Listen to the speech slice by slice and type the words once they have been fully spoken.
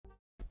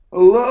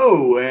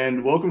Hello,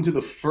 and welcome to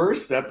the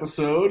first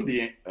episode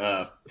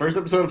of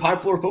High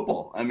Floor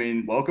Football. I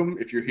mean, welcome.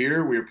 If you're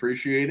here, we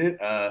appreciate it.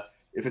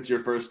 If it's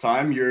your first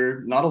time,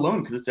 you're not alone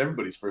because it's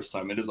everybody's first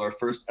time. It is our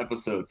first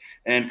episode,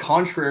 and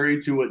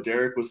contrary to what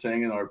Derek was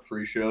saying in our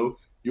pre-show,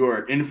 you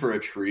are in for a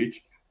treat.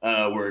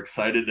 We're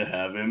excited to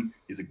have him.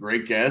 He's a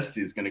great guest.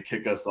 He's going to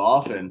kick us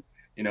off, and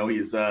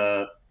he's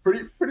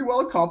pretty well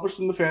accomplished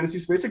in the fantasy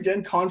space.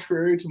 Again,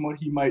 contrary to what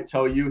he might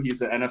tell you,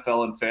 he's an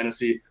NFL and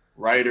fantasy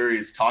writer.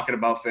 He's talking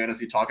about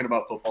fantasy, talking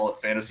about football at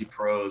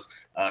FantasyPros.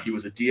 He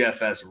was a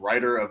DFS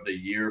Writer of the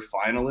Year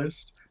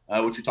finalist,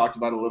 which we talked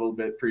about a little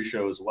bit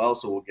pre-show as well.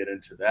 So we'll get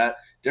into that.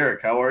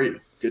 Derek, how are you?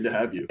 Good to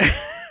have you.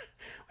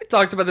 We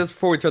talked about this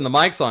before we turned the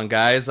mics on,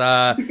 guys.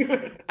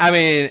 I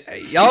mean,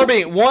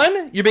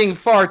 you're being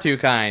far too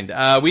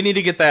kind. We need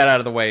to get that out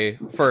of the way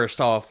first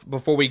off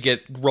before we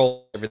get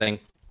roll everything.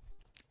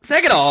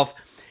 Second off,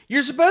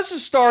 you're supposed to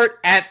start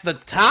at the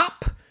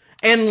top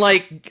and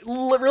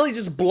really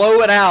just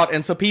blow it out,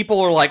 and so people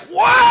are like,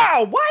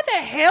 wow, why the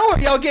hell are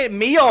y'all getting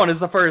me on as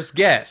the first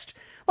guest?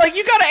 Like,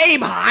 you gotta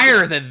aim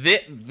higher than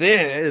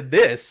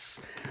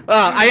this.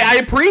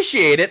 I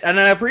appreciate it, and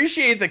I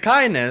appreciate the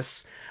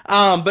kindness,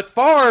 but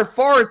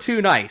far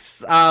too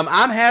nice.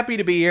 I'm happy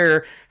to be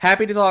here,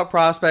 happy to talk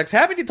prospects,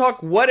 happy to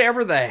talk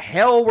whatever the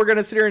hell we're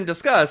gonna sit here and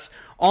discuss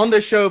on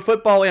the show,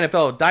 football,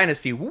 NFL,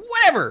 dynasty,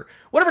 whatever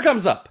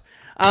comes up.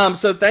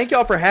 So thank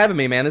y'all for having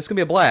me, man. This is gonna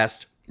be a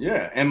blast.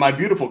 Yeah, and my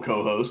beautiful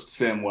co-host,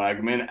 Sam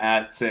Wagman,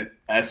 at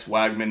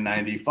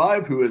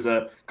SWagman95, who is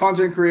a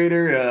content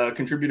creator,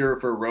 contributor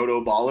for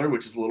Roto Baller,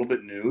 which is a little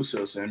bit new.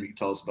 So, Sam, you can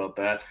tell us about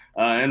that.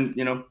 And,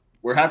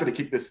 we're happy to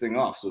kick this thing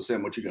off. So,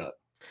 Sam, what you got?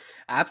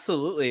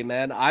 Absolutely,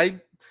 man.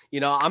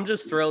 I'm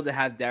just thrilled to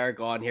have Derek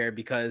on here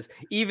because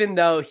even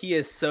though he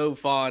is so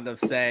fond of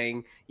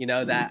saying,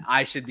 that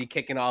I should be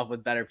kicking off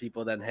with better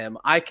people than him,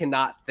 I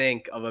cannot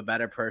think of a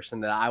better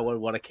person that I would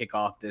want to kick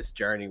off this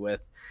journey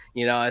with.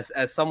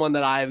 As someone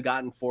that I've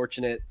gotten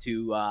fortunate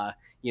to,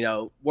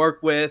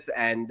 work with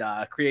and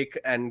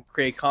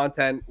create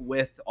content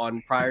with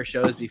on prior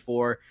shows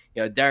before,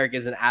 Derek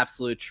is an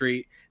absolute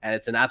treat. And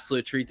it's an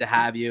absolute treat to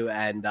have you.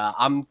 And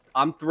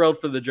I'm thrilled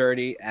for the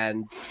journey,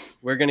 and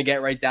we're gonna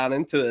get right down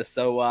into this.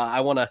 So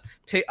we want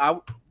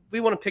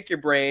to pick your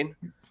brain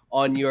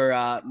on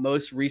your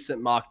most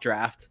recent mock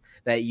draft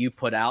that you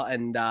put out,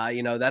 and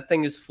that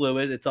thing is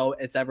fluid.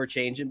 It's ever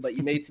changing, but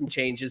you made some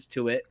changes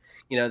to it,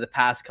 the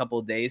past couple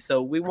of days.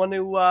 So we want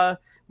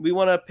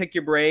to pick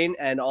your brain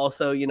and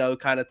also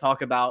kind of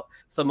talk about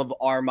some of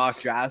our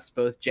mock drafts.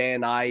 Both Jay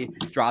and I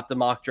dropped a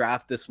mock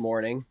draft this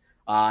morning.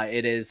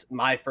 It is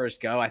my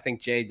first go. I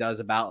think Jay does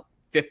about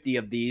 50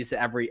 of these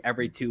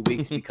every 2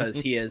 weeks because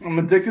he is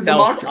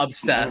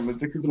self-obsessed with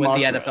the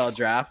NFL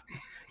draft.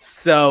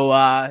 So,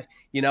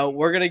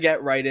 we're going to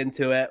get right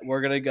into it.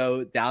 We're going to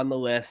go down the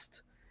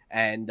list,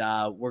 and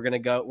we're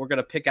going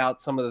to pick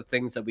out some of the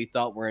things that we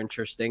thought were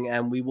interesting,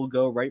 and we will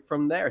go right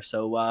from there.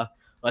 So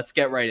let's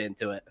get right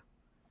into it.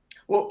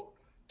 Well,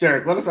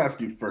 Derek, let us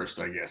ask you first,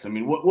 I guess. I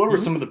mean, what were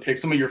some of the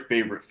picks, some of your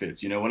favorite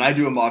fits? When I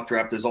do a mock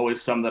draft, there's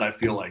always some that I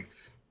feel like,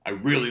 I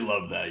really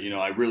love that.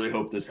 I really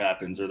hope this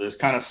happens. Or there's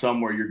kind of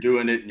some where you're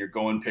doing it and you're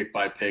going pick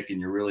by pick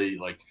and you're really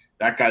like,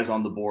 that guy's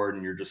on the board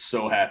and you're just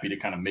so happy to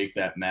kind of make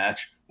that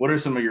match. What are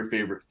some of your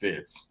favorite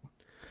fits?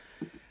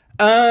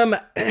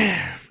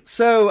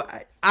 So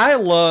I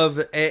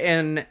love,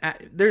 and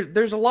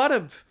there's a lot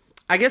of,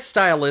 I guess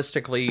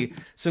stylistically,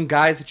 some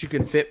guys that you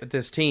can fit with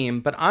this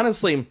team. But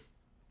honestly,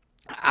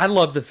 I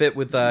love the fit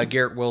with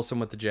Garrett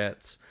Wilson with the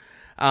Jets.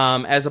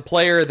 As a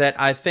player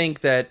that I think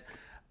that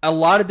a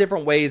lot of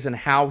different ways in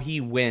how he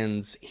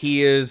wins.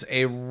 He is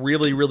a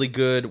really, really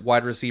good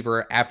wide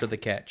receiver after the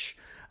catch.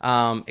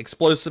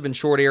 Explosive in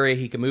short area.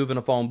 He can move in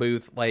a phone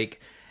booth.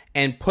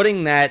 And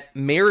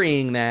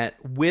marrying that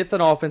with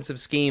an offensive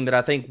scheme that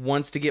I think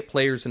wants to get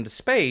players into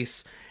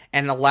space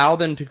and allow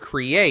them to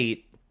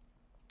create,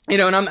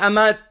 and I'm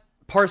not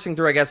parsing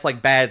through, I guess,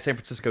 bad San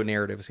Francisco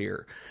narratives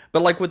here.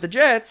 But with the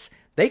Jets,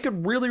 they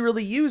could really,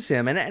 really use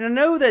him. And I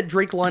know that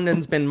Drake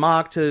London's been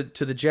mocked to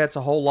the Jets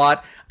a whole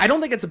lot. I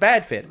don't think it's a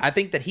bad fit. I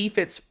think that he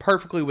fits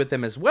perfectly with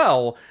them as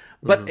well.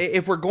 But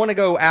if we're going to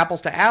go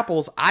apples to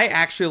apples, I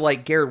actually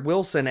like Garrett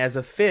Wilson as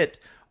a fit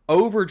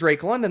over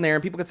Drake London there.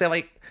 And people could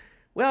say,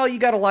 well, you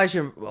got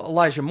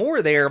Elijah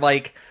Moore there.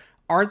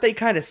 Aren't they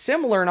kind of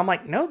similar? And I'm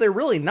like, no, they're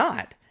really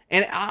not.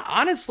 And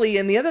honestly,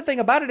 and the other thing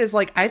about it is,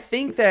 I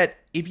think that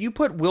if you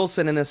put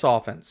Wilson in this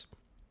offense,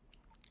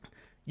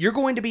 you're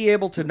going to be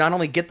able to not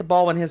only get the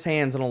ball in his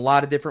hands in a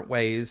lot of different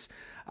ways,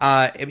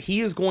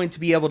 he is going to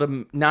be able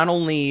to not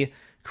only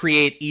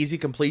create easy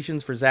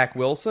completions for Zach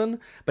Wilson,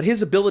 but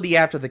his ability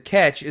after the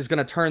catch is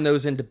going to turn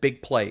those into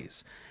big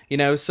plays.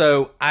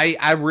 So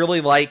I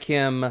really like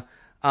him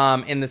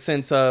in the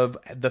sense of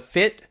the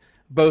fit,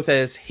 both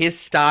as his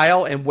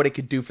style and what it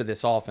could do for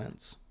this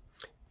offense.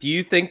 Do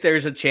you think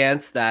there's a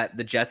chance that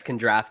the Jets can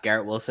draft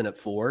Garrett Wilson at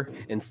 4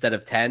 instead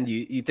of 10? Do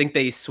you think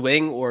they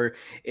swing, or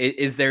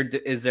is there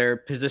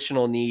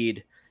positional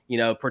need,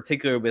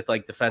 particularly with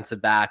like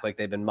defensive back, like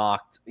they've been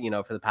mocked,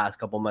 for the past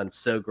couple months,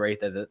 so great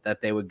that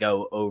they would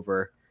go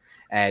over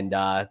and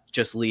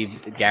just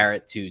leave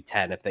Garrett to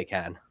 10 if they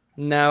can.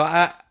 No,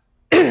 I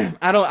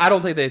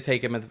don't think they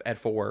take him at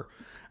 4,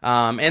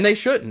 and they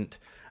shouldn't.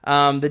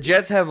 The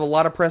Jets have a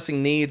lot of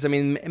pressing needs. I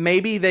mean,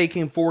 maybe they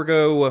can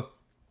forego.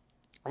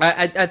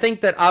 I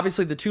think that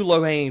obviously the two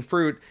low hanging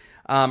fruit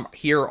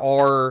here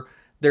are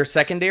their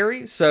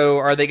secondary. So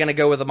are they going to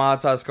go with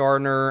Ahmad Sauce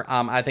Gardner?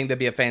 I think that'd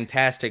be a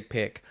fantastic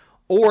pick.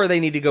 Or they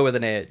need to go with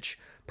an edge.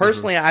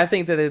 Personally, I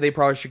think that they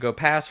probably should go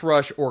pass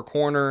rush or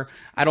corner.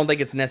 I don't think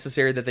it's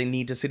necessary that they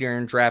need to sit here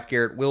and draft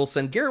Garrett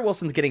Wilson. Garrett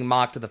Wilson's getting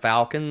mocked to the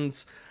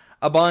Falcons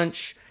a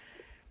bunch.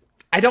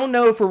 I don't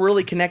know if we're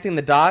really connecting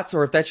the dots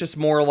or if that's just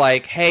more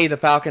like, hey, the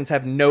Falcons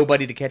have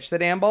nobody to catch the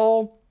damn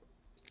ball.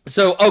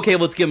 So, okay,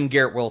 let's give him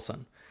Garrett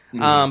Wilson.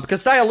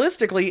 Because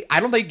stylistically, I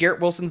don't think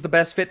Garrett Wilson's the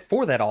best fit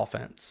for that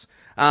offense.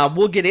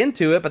 We'll get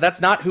into it, but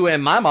that's not who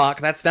in my mock.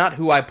 That's not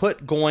who I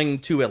put going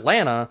to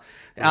Atlanta.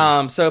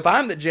 So if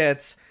I'm the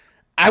Jets,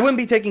 I wouldn't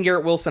be taking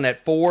Garrett Wilson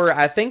at 4.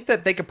 I think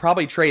that they could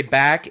probably trade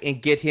back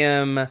and get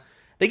him.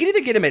 They could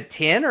either get him at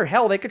 10 or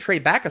hell, they could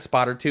trade back a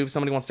spot or two if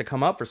somebody wants to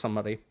come up for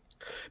somebody.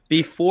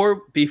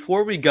 Before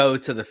we go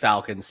to the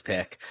Falcons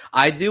pick,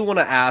 I do want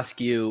to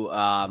ask you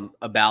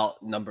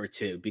about number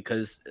 2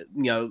 because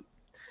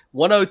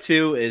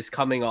 102 is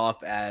coming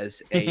off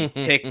as a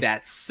pick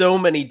that so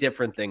many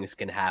different things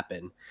can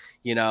happen.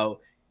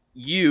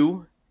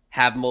 You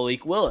have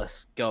Malik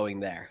Willis going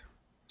there.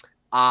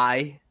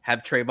 I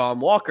have Trayvon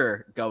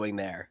Walker going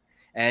there.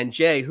 And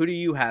Jay, who do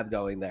you have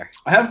going there?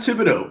 I have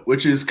Thibodeau,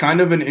 which is kind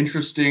of an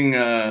interesting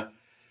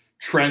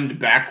trend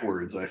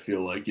backwards, I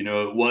feel like.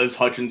 It was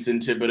Hutchinson,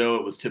 Thibodeau.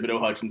 It was Thibodeau,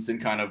 Hutchinson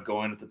kind of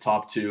going at the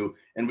top 2.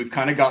 And we've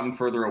kind of gotten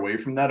further away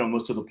from that,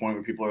 almost to the point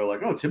where people are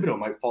like, oh, Thibodeau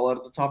might fall out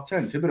of the top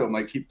 10. Thibodeau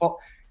might keep falling.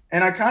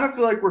 And I kind of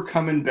feel like we're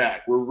coming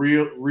back. We're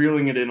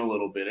reeling it in a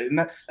little bit. And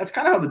that's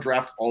kind of how the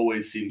draft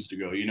always seems to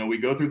go. We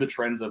go through the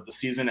trends of the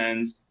season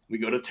ends, we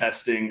go to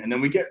testing, and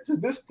then we get to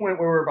this point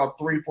where we're about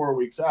 3-4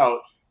 weeks out,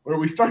 where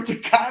we start to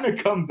kind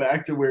of come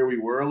back to where we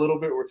were a little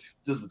bit.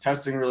 Does the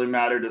testing really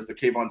matter? Does the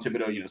Kayvon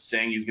Thibodeau,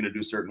 saying he's going to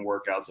do certain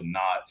workouts and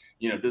not,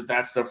 does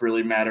that stuff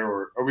really matter?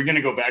 Or are we going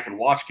to go back and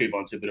watch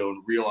Kayvon Thibodeau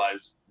and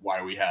realize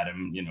why we had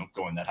him,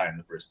 going that high in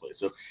the first place?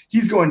 So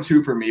he's going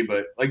 2 for me,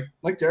 but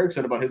like Derek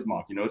said about his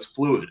mock, it's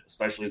fluid,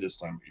 especially this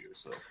time of year.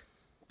 So.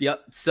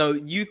 Yep. So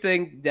you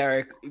think,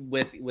 Derek,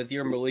 with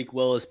your Malik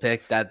Willis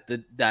pick, that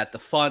the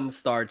fun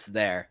starts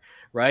there,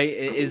 right?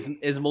 Is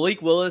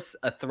Malik Willis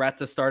a threat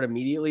to start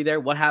immediately there?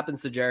 What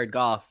happens to Jared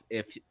Goff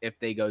if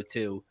they go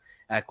 2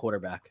 at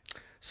quarterback?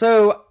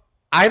 So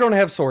I don't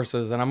have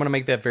sources, and I'm going to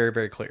make that very,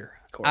 very clear.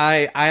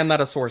 I am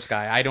not a source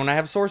guy. I don't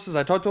have sources.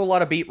 I talk to a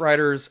lot of beat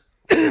writers,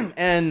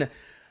 and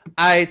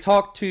I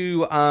talk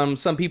to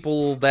some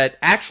people that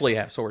actually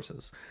have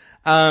sources.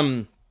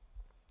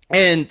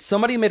 And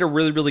somebody made a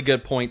really, really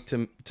good point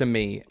to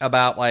me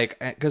about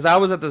because I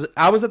was at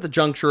the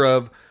juncture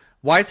of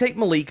why take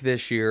Malik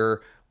this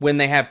year when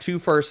they have 2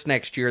 firsts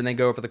next year and they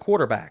go for the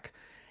quarterback.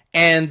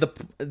 And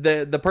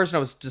the person I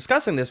was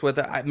discussing this with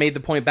made the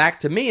point back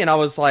to me, and I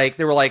was like,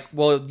 they were like,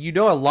 well,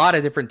 a lot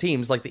of different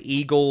teams like the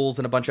Eagles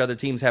and a bunch of other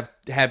teams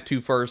have 2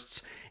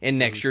 firsts in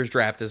next year's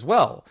draft as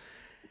well.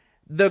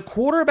 The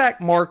quarterback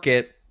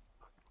market.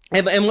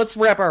 And let's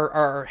wrap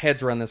our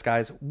heads around this,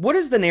 guys. What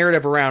is the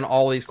narrative around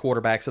all these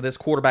quarterbacks, of this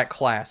quarterback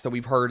class that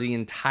we've heard the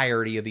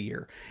entirety of the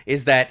year?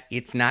 Is that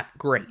it's not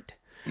great.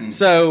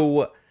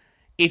 So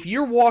if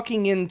you're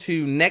walking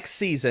into next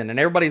season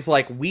and everybody's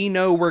like, we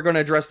know we're going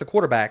to address the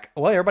quarterback,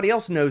 well, everybody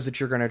else knows that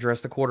you're going to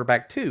address the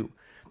quarterback too.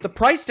 The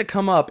price to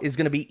come up is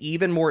going to be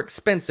even more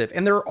expensive,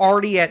 and they're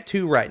already at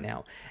 2 right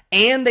now.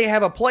 And they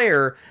have a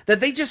player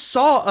that they just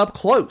saw up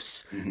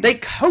close. They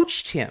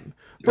coached him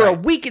for a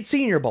week at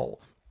Senior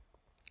Bowl.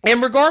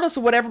 And regardless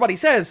of what everybody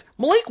says,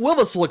 Malik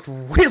Willis looked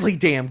really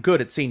damn good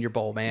at Senior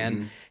Bowl,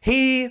 man.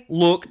 He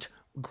looked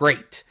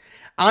great.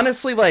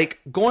 Honestly,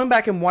 going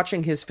back and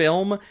watching his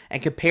film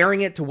and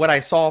comparing it to what I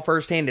saw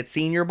firsthand at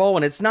Senior Bowl,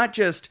 and it's not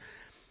just...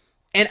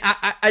 And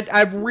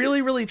I've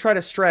really, really tried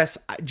to stress,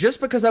 just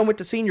because I went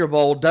to Senior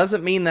Bowl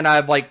doesn't mean that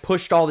I've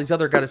pushed all these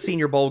other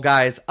Senior Bowl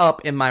guys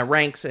up in my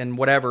ranks and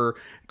whatever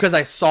because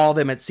I saw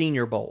them at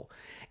Senior Bowl.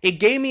 It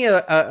gave me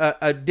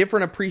a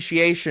different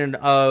appreciation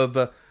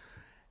of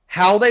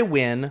how they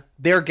win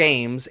their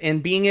games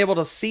and being able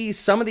to see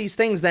some of these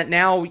things that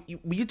now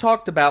you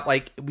talked about,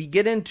 we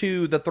get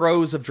into the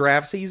throes of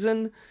draft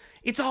season.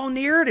 It's all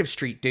narrative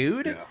street,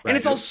 dude. Yeah, right. And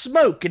it's all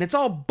smoke and it's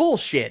all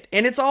bullshit.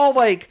 And it's all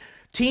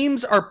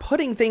teams are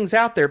putting things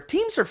out there.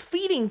 Teams are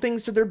feeding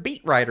things to their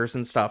beat writers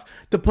and stuff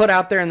to put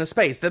out there in the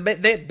space that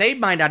they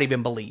might not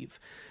even believe,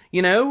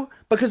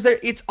 because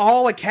it's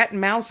all a cat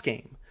and mouse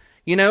game,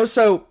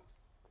 So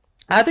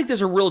I think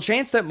there's a real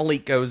chance that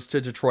Malik goes to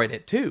Detroit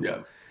at 2.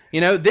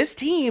 Yeah. This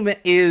team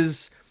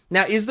is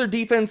their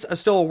defense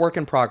still a work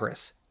in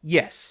progress?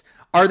 Yes.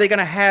 Are they going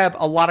to have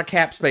a lot of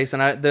cap space?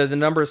 And the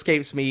number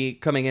escapes me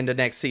coming into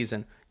next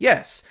season.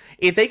 Yes.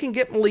 If they can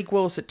get Malik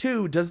Willis at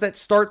 2, does that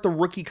start the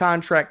rookie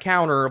contract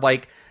counter?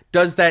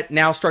 Does that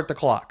now start the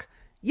clock?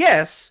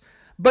 Yes,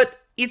 but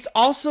it's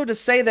also to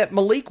say that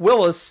Malik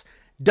Willis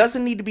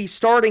doesn't need to be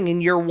starting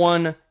in year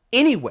one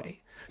anyway.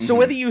 So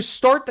whether you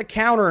start the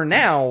counter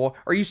now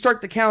or you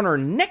start the counter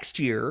next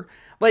year,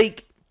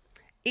 like,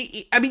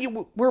 I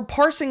mean, we're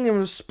parsing and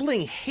we're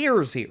splitting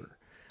hairs here.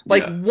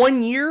 Like,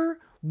 1 year.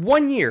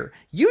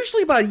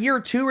 Usually by year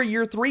 2 or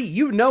year 3,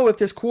 you know if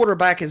this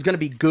quarterback is going to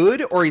be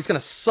good or he's going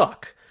to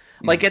suck.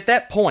 Like, at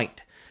that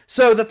point.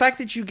 So the fact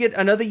that you get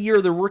another year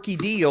of the rookie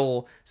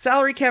deal,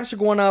 salary caps are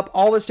going up,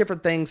 all these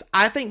different things.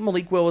 I think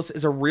Malik Willis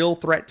is a real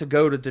threat to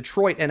go to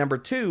Detroit at number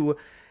 2.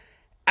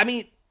 I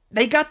mean,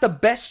 they got the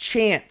best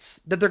chance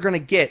that they're going to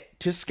get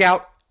to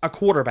scout a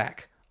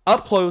quarterback.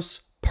 Up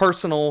close,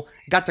 personal,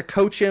 got to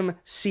coach him,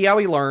 see how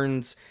he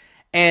learns,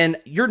 and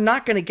you're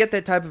not going to get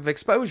that type of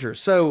exposure.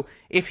 So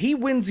if he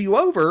wins you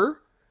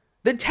over,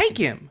 then take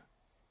him.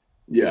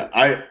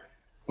 Yeah,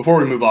 before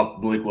we move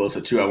off Malik Willis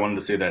at 2, I wanted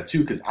to say that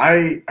too, because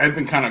I've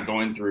been kind of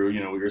going through,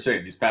 we were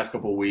saying these past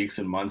couple of weeks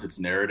and months, it's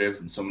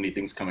narratives and so many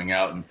things coming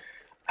out, and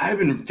I've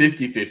been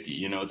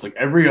 50-50. It's like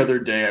every other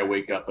day I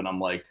wake up and I'm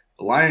like,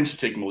 the Lions should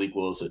take Malik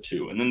Willis at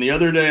 2. And then the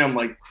other day I'm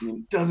like,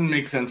 it doesn't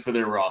make sense for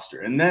their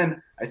roster. And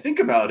then I think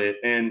about it,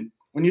 and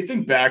when you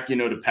think back,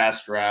 to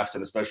past drafts,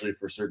 and especially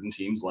for certain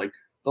teams like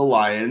the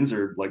Lions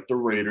or like the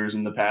Raiders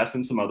in the past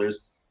and some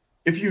others,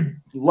 if you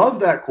love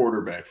that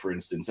quarterback, for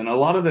instance, and a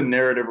lot of the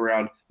narrative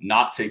around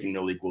not taking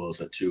Malik Willis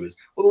at 2 is,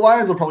 well, the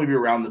Lions will probably be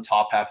around the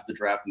top half of the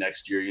draft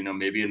next year,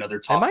 maybe another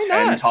top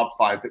 10, top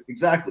 5.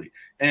 Exactly.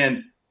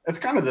 And that's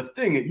kind of the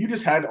thing. You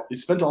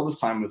spent all this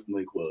time with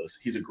Malik Willis.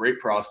 He's a great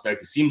prospect.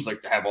 He seems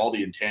like to have all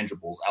the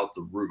intangibles out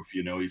the roof.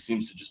 He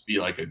seems to just be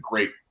like a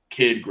great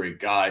kid, great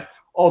guy,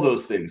 all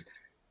those things.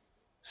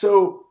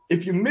 So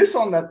if you miss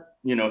on that,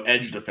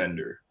 edge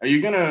defender,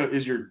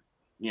 is your,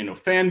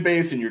 fan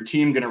base and your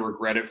team going to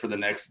regret it for the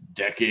next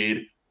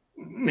decade?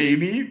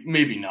 Maybe,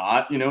 maybe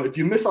not. If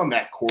you miss on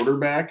that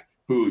quarterback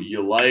who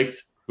you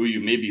liked, who you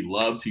maybe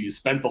loved, who you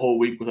spent the whole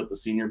week with at the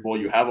Senior Bowl,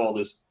 you have all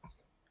this,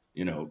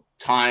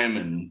 time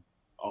and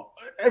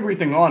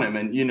everything on him.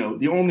 And,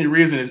 the only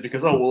reason is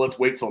because, let's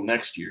wait till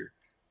next year.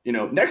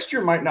 Next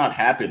year might not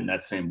happen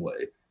that same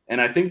way.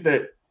 And I think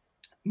that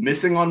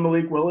missing on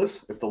Malik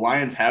Willis, if the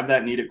Lions have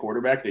that needed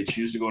quarterback, they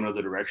choose to go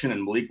another direction,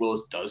 and Malik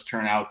Willis does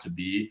turn out to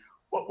be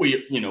what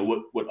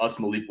what us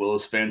Malik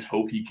Willis fans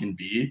hope he can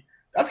be,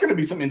 that's going to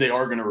be something they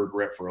are going to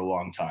regret for a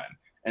long time.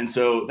 And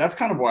so that's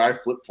kind of why I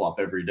flip-flop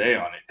every day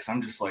on it, because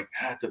I'm just like,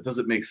 that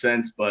doesn't make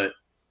sense, but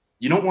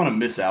you don't want to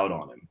miss out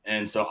on him.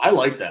 And so I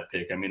like that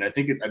pick. I mean, I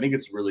think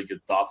it's really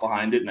good thought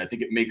behind it, and I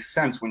think it makes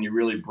sense when you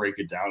really break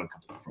it down a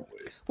couple different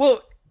ways.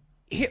 Well,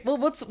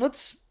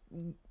 let's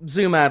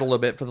zoom out a little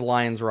bit for the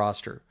Lions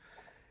roster.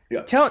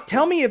 Yeah.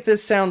 Tell me if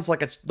this sounds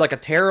like a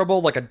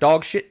terrible, like a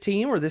dog shit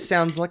team, or this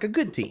sounds like a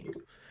good team.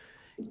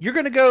 You're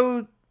going to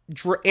go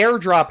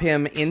airdrop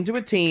him into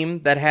a team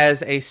that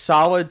has a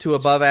solid to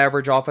above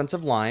average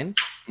offensive line.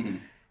 Mm-hmm.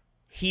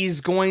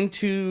 He's going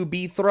to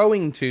be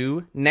throwing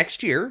to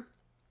next year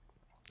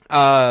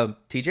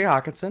TJ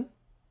Hawkinson,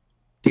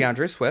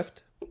 DeAndre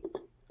Swift,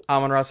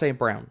 Amon-Ra St.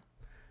 Brown.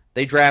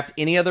 They draft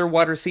any other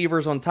wide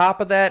receivers on top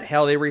of that.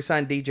 Hell, they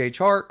re-signed DJ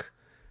Chark.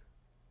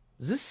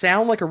 Does this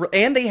sound like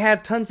and they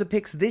have tons of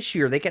picks this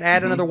year. They could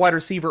add another wide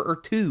receiver or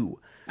 2.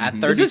 At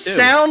 32. Does this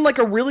sound like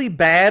a really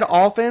bad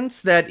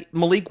offense that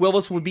Malik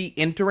Willis would be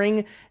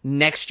entering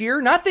next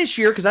year? Not this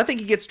year, because I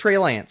think he gets Trey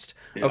Lanced.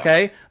 Yeah.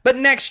 Okay? But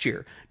next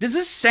year. Does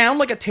this sound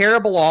like a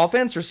terrible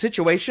offense or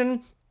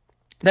situation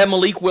that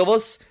Malik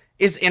Willis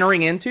is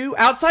entering into?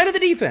 Outside of the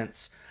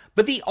defense,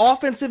 but the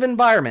offensive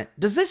environment.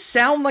 Does this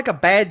sound like a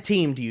bad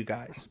team to you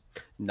guys?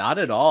 Not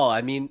at all.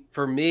 I mean,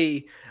 for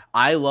me,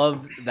 I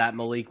love that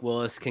Malik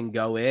Willis can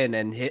go in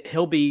and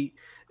he'll be,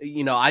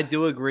 I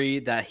do agree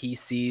that he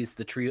sees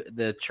the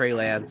Trey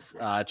Lance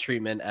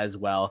treatment as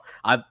well.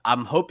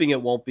 I'm hoping it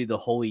won't be the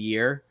whole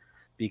year,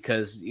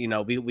 because,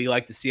 we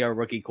like to see our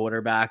rookie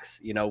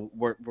quarterbacks,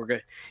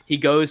 he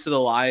goes to the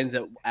Lions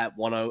at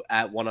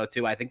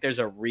 102. I think there's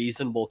a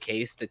reasonable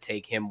case to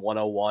take him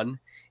 101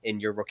 in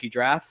your rookie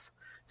drafts.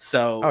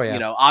 So,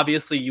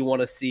 obviously you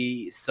want to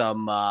see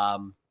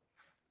some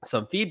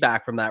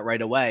feedback from that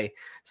right away.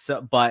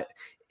 So, but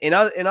in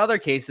other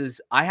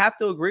cases, I have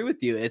to agree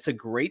with you. It's a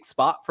great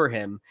spot for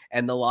him,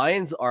 and the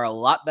Lions are a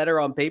lot better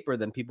on paper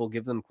than people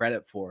give them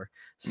credit for.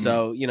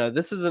 So,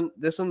 this is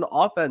an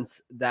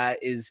offense that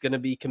is going to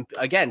be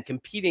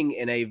competing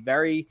in a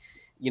very,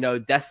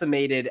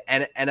 decimated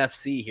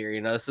NFC here.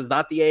 This is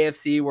not the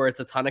AFC where it's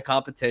a ton of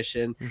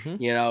competition.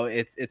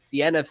 It's the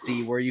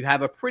NFC where you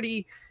have a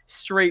pretty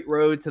straight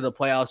road to the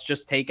playoffs.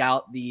 Just take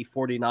out the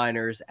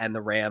 49ers and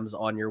the Rams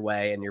on your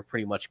way, and you're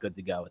pretty much good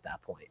to go at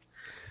that point.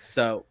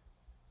 So,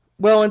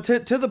 well, and to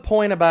the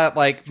point about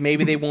like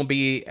maybe they won't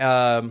be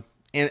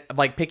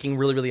picking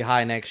really, really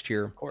high next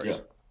year. Of course. Yeah.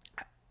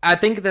 I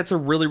think that's a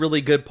really,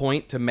 really good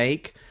point to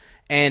make.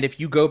 And if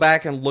you go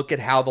back and look at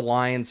how the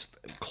Lions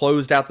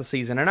closed out the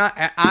season, and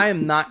I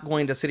am not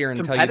going to sit here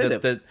and tell you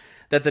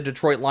that the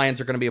Detroit Lions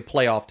are going to be a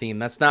playoff team.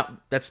 That's not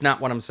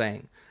what I'm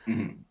saying.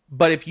 Mm-hmm.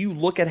 But if you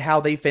look at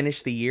how they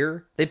finished the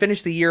year in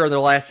their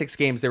last 6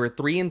 games, they were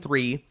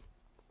 3-3.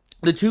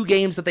 The 2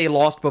 games that they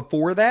lost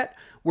before that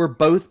were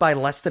both by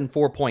less than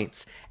 4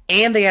 points.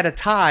 And they had a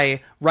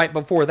tie right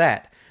before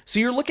that. So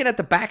you're looking at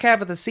the back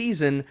half of the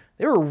season,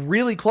 they were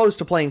really close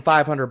to playing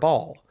 500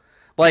 ball.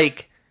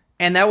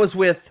 And that was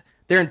with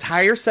their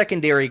entire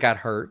secondary got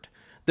hurt.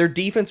 Their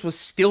defense was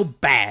still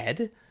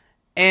bad.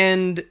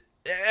 And,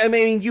 I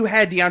mean, you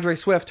had DeAndre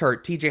Swift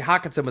hurt. TJ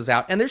Hawkinson was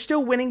out. And they're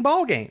still winning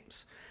ball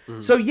games.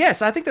 So,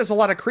 yes, I think there's a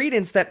lot of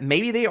credence that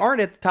maybe they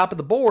aren't at the top of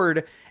the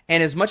board.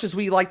 And as much as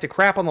we like to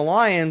crap on the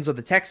Lions or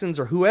the Texans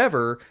or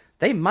whoever,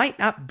 they might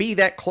not be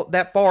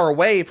that far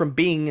away from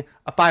being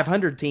a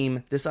 500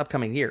 team this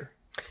upcoming year.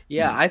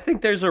 Yeah, I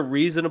think there's a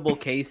reasonable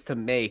case to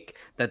make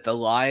that the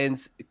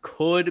Lions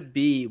could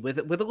be, with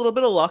a little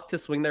bit of luck to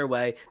swing their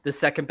way, the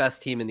second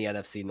best team in the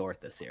NFC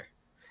North this year,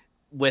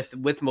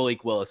 with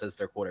Malik Willis as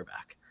their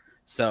quarterback.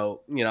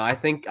 So, I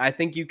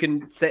think you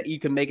can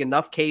make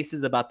enough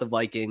cases about the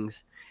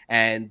Vikings,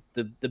 and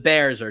the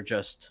Bears are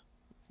just,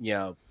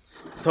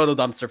 total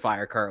dumpster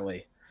fire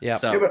currently. Yeah.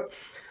 So,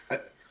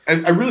 but I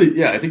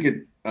think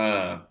it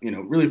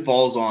really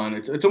falls on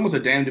it's almost a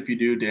damned if you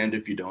do, damned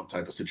if you don't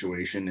type of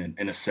situation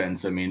in a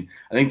sense. I mean,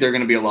 I think there are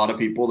going to be a lot of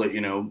people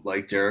that,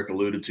 like Derek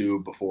alluded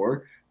to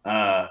before,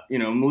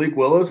 Malik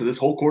Willis, this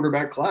whole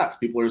quarterback class,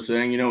 people are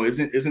saying,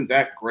 isn't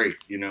that great?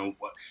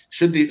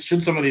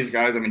 Should some of these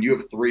guys, I mean, you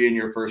have 3 in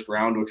your first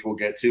round, which we'll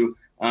get to.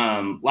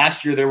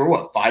 Last year there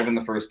were 5 in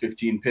the first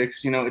 15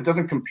 picks. It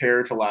doesn't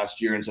compare to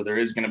last year. And so there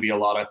is going to be a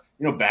lot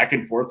of, back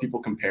and forth,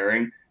 people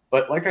comparing.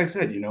 But like I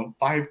said,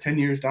 5-10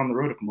 years down the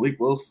road, if Malik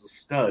Willis is a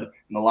stud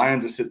and the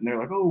Lions are sitting there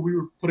like, oh, we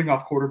were putting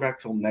off quarterback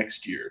till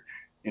next year,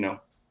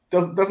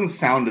 doesn't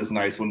sound as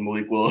nice when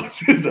Malik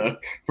Willis is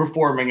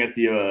performing at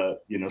the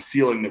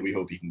ceiling that we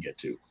hope he can get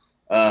to.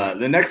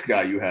 The next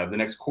guy you have, the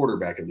next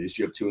quarterback at least,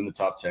 you have 2 in the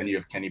top 10. You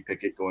have Kenny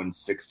Pickett going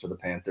 6 to the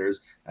Panthers.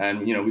 And,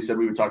 we said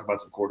we would talk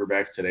about some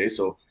quarterbacks today,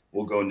 so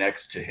we'll go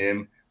next to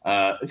him.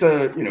 It's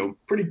a,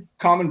 pretty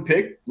common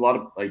pick. A lot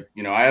of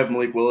I have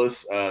Malik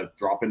Willis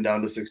dropping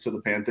down to 6 to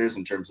the Panthers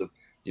in terms of,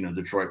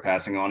 Detroit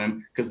passing on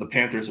him, because the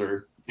Panthers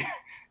are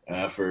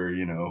for,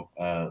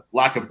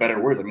 lack of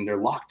better words, I mean, they're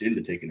locked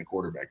into taking a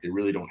quarterback. They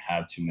really don't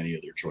have too many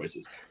other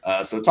choices.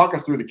 So talk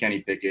us through the Kenny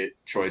Pickett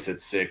choice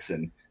at 6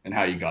 and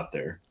how you got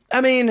there. I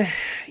mean,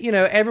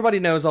 everybody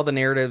knows all the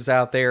narratives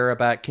out there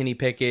about Kenny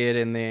Pickett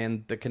and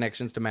then the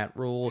connections to Matt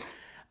Rule.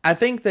 I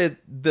think that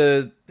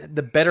the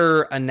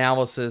better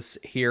analysis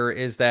here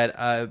is that,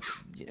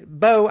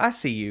 Bo, I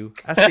see you,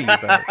 Bo.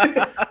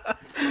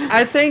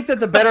 I think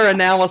that the better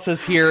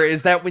analysis here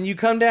is that when you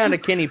come down to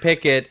Kenny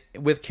Pickett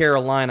with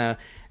Carolina,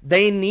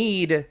 they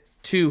need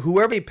to,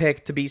 whoever he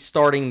picked, to be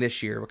starting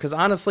this year. Because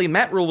honestly,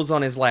 Matt Rule was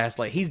on his last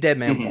leg. He's dead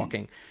man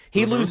walking.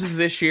 He loses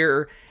this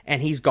year,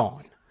 and he's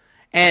gone.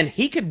 And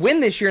he could win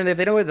this year, and if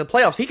they don't get to the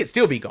playoffs, he could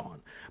still be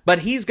gone. But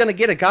he's going to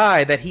get a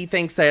guy that he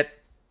thinks that,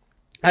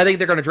 I think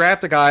they're going to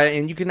draft a guy,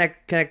 and you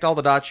connect all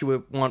the dots you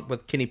would want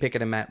with Kenny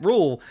Pickett and Matt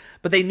Rule,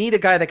 but they need a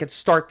guy that could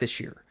start this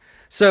year.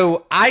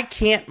 So I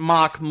can't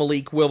mock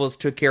Malik Willis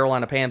to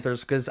Carolina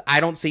Panthers because I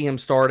don't see him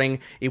starting.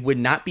 It would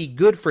not be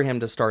good for him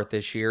to start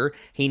this year.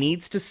 He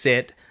needs to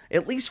sit,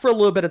 at least for a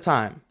little bit of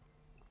time.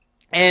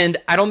 And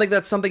I don't think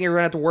that's something you're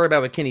going to have to worry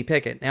about with Kenny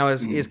Pickett. Now,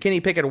 is Kenny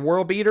Pickett a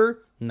world beater?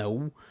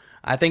 No.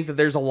 I think that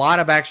there's a lot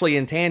of actually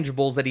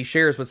intangibles that he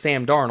shares with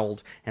Sam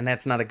Darnold, and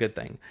that's not a good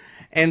thing.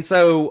 And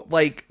so,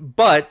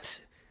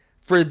 but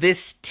for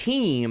this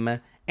team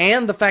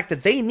and the fact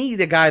that they need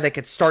a guy that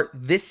could start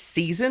this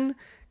season,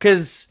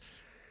 because,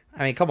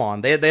 I mean, come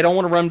on, they don't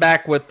want to run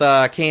back with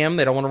Cam.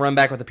 They don't want to run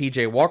back with the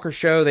P.J. Walker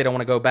show. They don't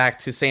want to go back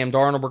to Sam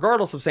Darnold,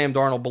 regardless if Sam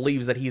Darnold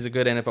believes that he's a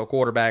good NFL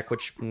quarterback,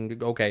 which,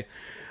 okay.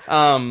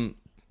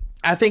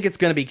 I think it's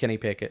going to be Kenny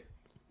Pickett.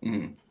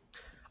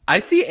 I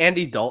see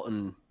Andy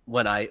Dalton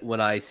when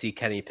I see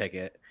Kenny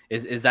Pickett.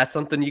 Is that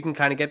something you can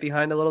kind of get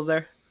behind a little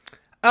there?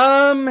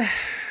 My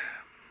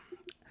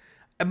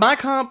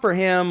comp for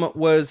him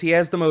was he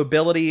has the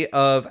mobility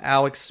of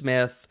Alex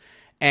Smith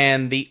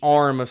and the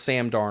arm of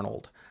Sam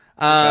Darnold.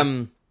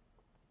 I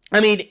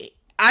mean,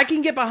 I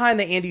can get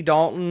behind the Andy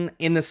Dalton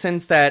in the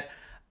sense that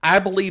I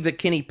believe that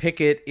Kenny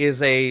Pickett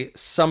is a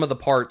sum of the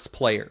parts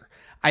player.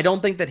 I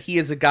don't think that he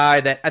is a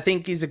guy that, I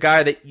think he's a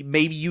guy that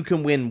maybe you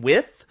can win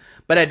with,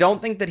 but I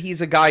don't think that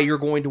he's a guy you're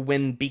going to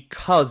win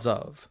because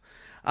of.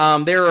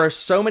 There are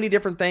so many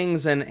different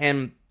things,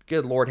 and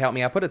good Lord help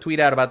me, I put a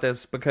tweet out about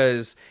this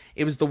because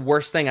it was the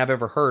worst thing I've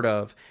ever heard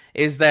of,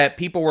 is that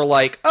people were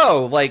like,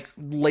 oh, like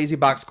lazy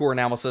box score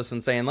analysis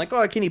and saying like,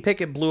 oh, Kenny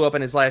Pickett blew up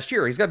in his last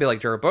year. He's got to be like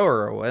Jared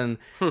Burrow. And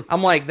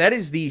I'm like, that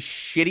is the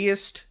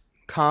shittiest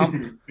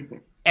comp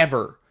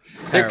ever.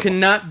 Terrible. There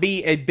cannot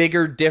be a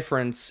bigger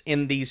difference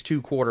in these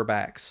two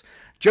quarterbacks.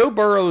 Joe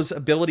Burrow's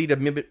ability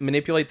to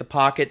manipulate the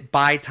pocket,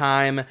 buy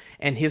time,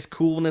 and his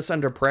coolness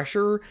under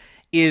pressure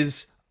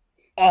is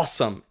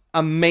awesome,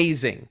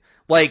 amazing.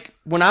 Like,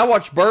 when I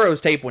watched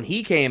Burrow's tape when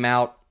he came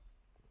out,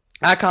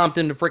 I comped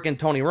him to freaking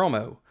Tony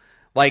Romo.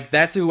 Like,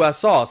 that's who I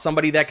saw.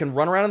 Somebody that can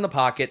run around in the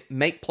pocket,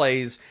 make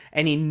plays,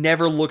 and he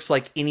never looks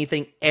like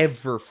anything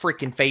ever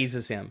freaking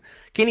phases him.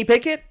 Kenny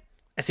Pickett?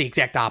 That's the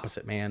exact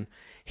opposite, man.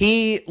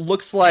 He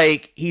looks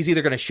like he's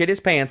either going to shit his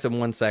pants in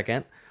 1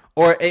 second,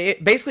 or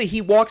basically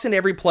he walks in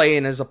every play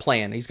and there's a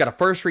plan. He's got a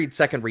first read,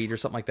 second read, or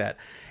something like that.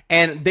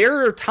 And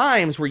there are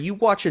times where you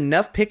watch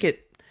enough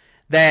Pickett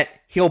that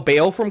he'll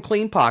bail from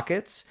clean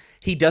pockets.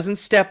 He doesn't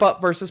step up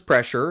versus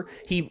pressure.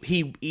 He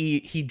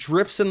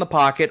drifts in the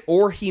pocket,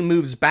 or he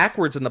moves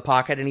backwards in the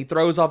pocket and he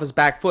throws off his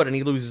back foot and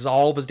he loses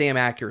all of his damn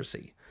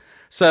accuracy.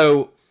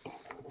 So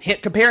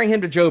comparing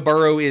him to Joe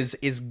Burrow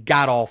is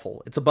god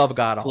awful. It's above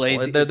god awful.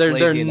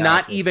 They're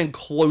not even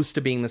close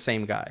to being the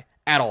same guy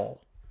at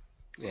all.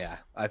 Yeah,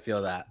 I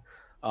feel that.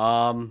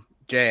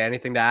 Jay,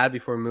 anything to add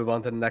before we move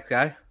on to the next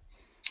guy?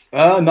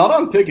 Not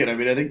on Pickett. I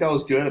mean, I think that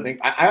was good. I think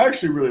I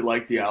actually really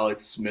like the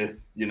Alex Smith,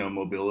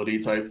 mobility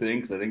type thing,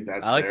 because I think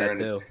that's I like there.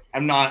 that too.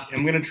 I'm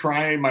going to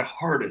try my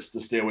hardest to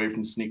stay away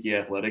from sneaky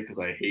athletic because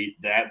I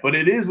hate that. But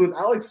it is with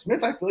Alex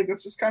Smith. I feel like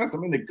that's just kind of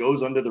something that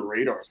goes under the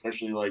radar,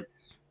 especially like,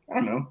 I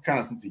don't know, kind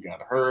of since he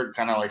got hurt,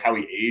 kind of like how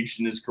he aged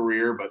in his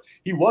career. But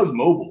he was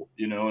mobile,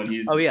 and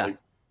he's like,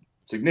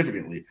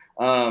 significantly.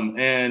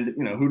 And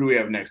who do we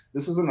have next?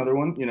 This is another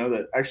one,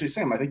 that actually,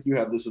 Sam, I think you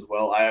have this as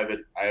well. I have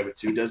it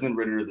too. Desmond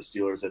Ridder of the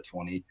Steelers at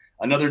 20.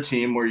 Another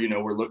team where,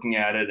 we're looking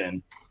at it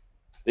and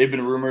they've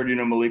been rumored,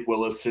 Malik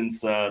Willis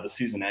since the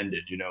season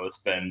ended. It's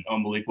been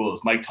Malik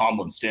Willis, Mike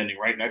Tomlin standing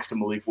right next to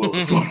Malik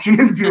Willis, watching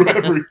him do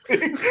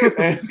everything.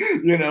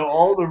 And,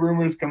 all the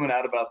rumors coming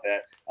out about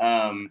that.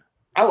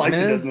 I like the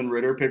Desmond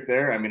Ridder pick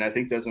there. I mean, I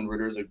think Desmond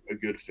Ridder is a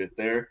good fit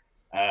there.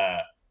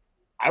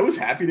 I was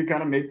happy to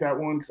kind of make that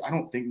one because I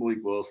don't think Malik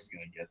Willis is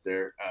going to get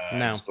there. I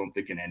just don't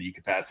think in any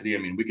capacity. I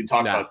mean, we can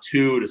talk about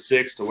 2 to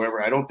 6 to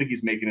wherever. I don't think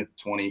he's making it to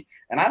 20.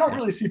 And I don't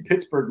really see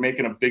Pittsburgh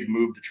making a big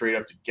move to trade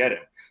up to get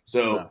him.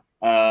 So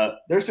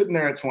they're sitting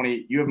there at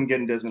 20. You have him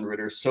getting Desmond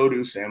Ridder. So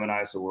do Sam and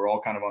I. So we're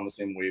all kind of on the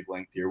same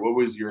wavelength here. What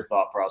was your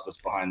thought process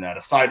behind that?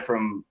 Aside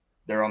from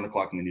they're on the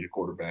clock and they need a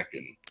quarterback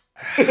and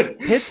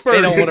Pittsburgh.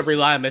 They don't want to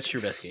rely on Mitch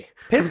Trubisky.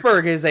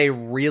 Pittsburgh is a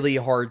really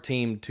hard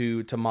team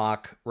to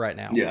mock right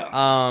now. Yeah.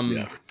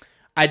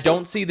 I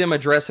don't see them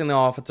addressing the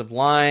offensive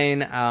line.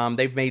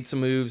 They've made some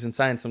moves and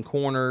signed some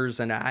corners,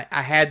 and I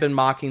had been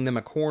mocking them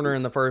a corner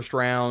in the first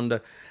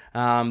round.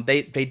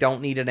 They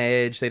don't need an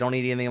edge. They don't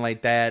need anything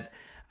like that.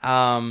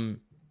 I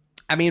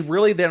mean,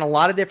 really, they're in a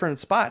lot of different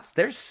spots.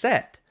 They're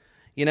set,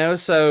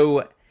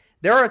 so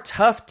they're a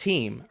tough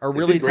team, a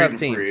really tough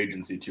team. Free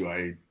agency too.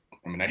 I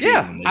hate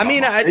them.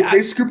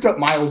 They scooped up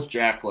Miles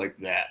Jack like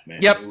that,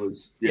 man. Yep. It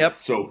was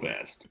so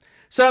fast.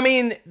 So, I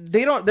mean,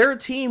 they're a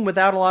team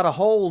without a lot of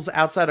holes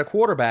outside of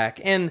quarterback.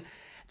 And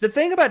the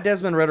thing about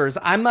Desmond Ridder is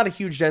I'm not a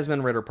huge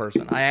Desmond Ridder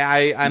person.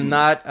 I'm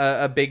not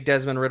a big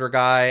Desmond Ridder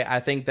guy.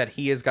 I think that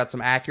he has got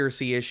some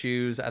accuracy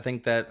issues. I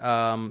think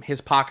that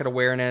his pocket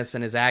awareness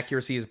and his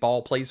accuracy, his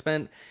ball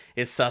placement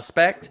is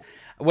suspect.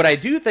 What I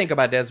do think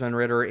about Desmond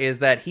Ridder is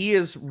that he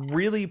has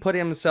really put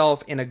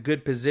himself in a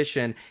good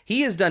position. He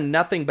has done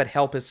nothing but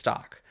help his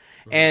stock.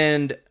 Mm-hmm.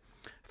 And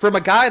from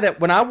a guy that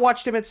when I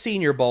watched him at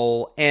Senior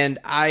Bowl, and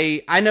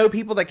I know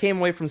people that came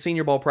away from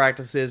Senior Bowl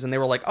practices and they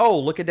were like, oh,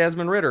 look at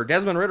Desmond Ridder.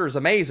 Desmond Ridder is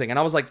amazing. And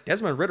I was like,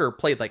 Desmond Ridder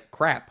played like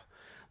crap.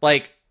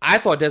 Like, I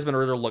thought Desmond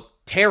Ridder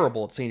looked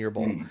terrible at Senior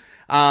Bowl.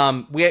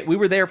 We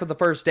were there for the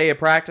first day of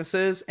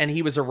practices, and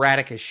he was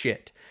erratic as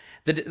shit.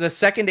 The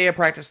second day of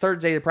practice,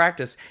 third day of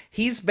practice,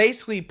 he's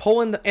basically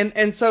pulling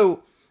and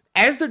so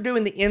as they're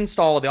doing the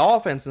install of the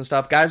offense and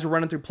stuff, guys are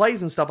running through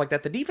plays and stuff like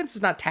that. The defense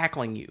is not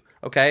tackling you,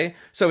 okay?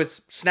 So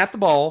it's snap the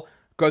ball,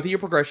 go through your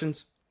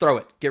progressions, throw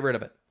it, get rid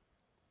of it.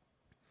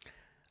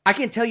 I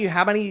can't tell you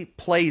how many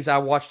plays I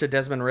watched of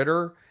Desmond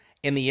Ridder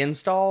in the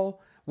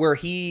install where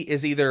he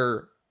is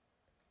either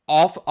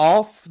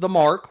off the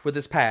mark with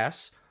his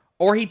pass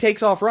or he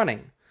takes off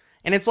running.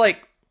 And it's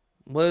like,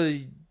 well,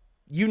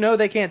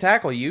 they can't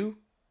tackle you.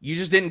 You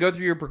just didn't go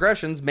through your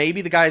progressions.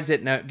 Maybe the guys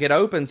didn't get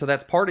open, so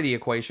that's part of the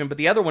equation. But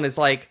the other one is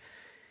like,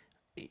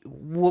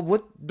 well,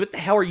 what the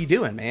hell are you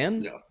doing,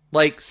 man? Yeah.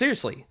 Like,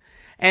 seriously.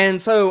 And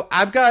so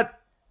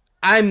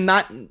I'm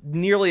not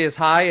nearly as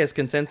high as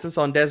consensus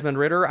on Desmond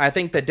Ridder. I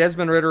think that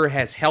Desmond Ridder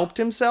has helped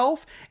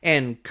himself,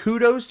 and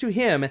kudos to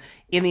him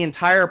in the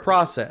entire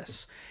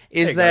process.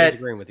 Guys,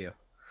 agreeing with you.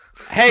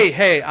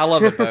 Hey, I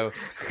love it, though.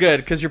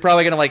 Good, because you're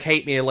probably going to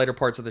hate me in later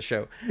parts of the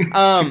show.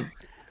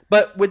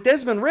 But with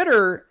Desmond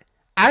Ridder,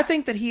 I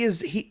think that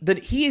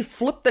he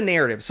flipped the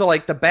narrative. So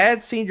the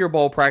bad Senior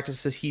Bowl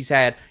practices he's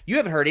had, you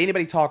haven't heard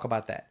anybody talk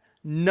about that.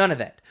 None of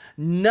that.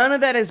 None of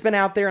that has been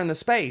out there in the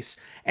space.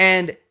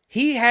 And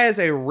he has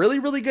a really,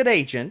 really good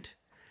agent.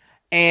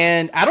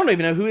 And I don't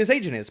even know who his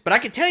agent is, but I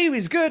can tell you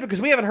he's good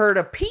because we haven't heard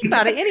a peep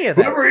out of any of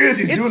that. Whoever he is,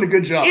 he's doing a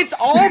good job. It's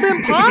all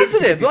been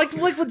positive, like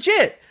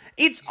legit.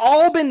 It's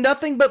all been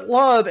nothing but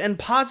love and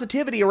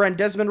positivity around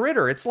Desmond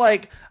Ridder. It's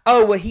like,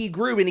 oh, well, he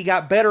grew and he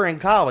got better in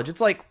college. It's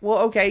like, well,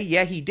 okay,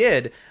 yeah, he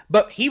did.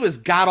 But he was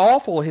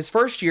god-awful his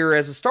first year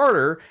as a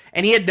starter,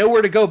 and he had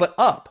nowhere to go but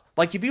up.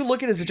 Like, if you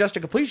look at his adjusted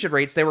completion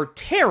rates, they were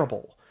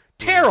terrible.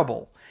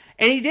 Terrible.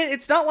 And he did.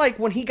 It's not like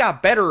when he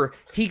got better,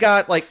 he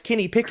got like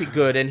Kenny Pickett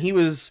good, and he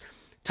was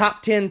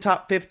top 10,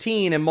 top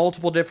 15 in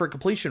multiple different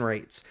completion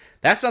rates.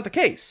 That's not the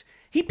case.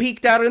 He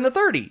peaked out in the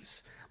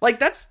 30s. Like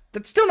that's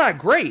still not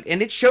great,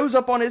 and it shows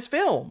up on his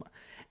film.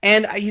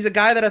 And he's a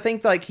guy that I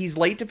think like he's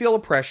late to feel the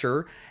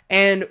pressure.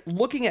 And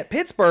looking at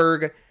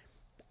Pittsburgh,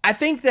 I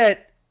think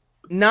that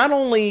not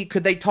only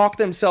could they talk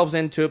themselves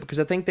into it because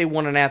I think they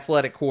want an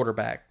athletic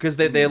quarterback because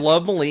they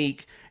love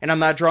Malik, and I'm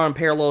not drawing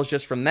parallels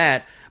just from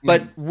that,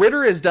 but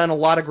Ritter has done a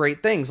lot of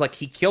great things. Like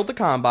he killed the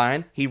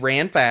combine, he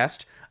ran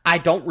fast. I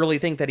don't really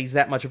think that he's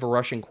that much of a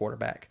rushing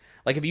quarterback.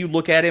 Like if you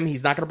look at him,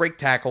 he's not going to break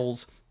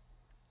tackles.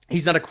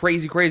 He's not a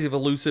crazy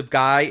elusive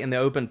guy in the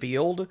open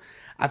field.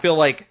 I feel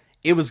like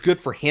it was good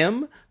for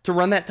him to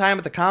run that time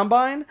at the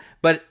combine,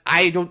 but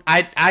I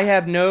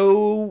have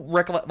no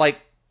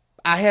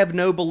I have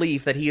no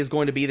belief that he is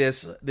going to be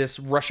this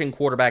rushing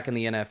quarterback in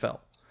the NFL.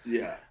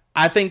 Yeah.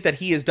 I think that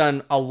he has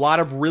done a lot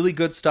of really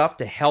good stuff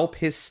to help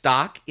his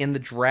stock in the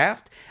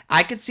draft.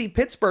 I could see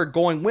Pittsburgh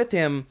going with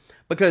him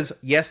because,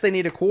 yes, they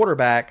need a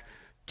quarterback.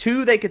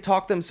 2, they could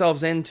talk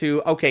themselves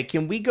into, okay,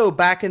 can we go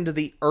back into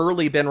the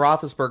early Ben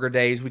Roethlisberger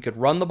days? We could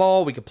run the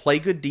ball. We could play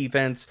good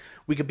defense.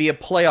 We could be a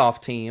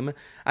playoff team.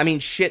 I mean,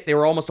 shit, they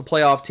were almost a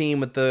playoff team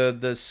with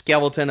the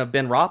skeleton of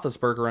Ben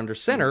Roethlisberger under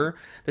center.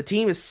 The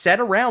team is set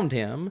around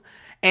him.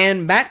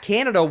 And Matt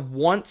Canada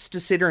wants to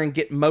sit here and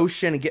get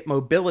motion and get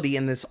mobility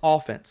in this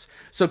offense.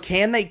 So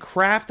can they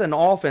craft an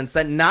offense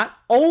that not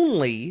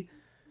only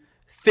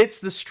fits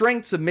the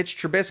strengths of Mitch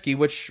Trubisky,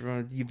 which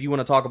if you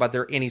want to talk about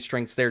there are any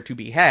strengths there to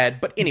be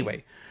had, but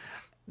anyway,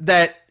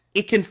 that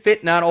it can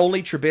fit not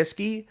only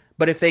Trubisky,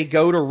 but if they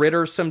go to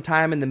Ritter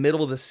sometime in the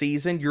middle of the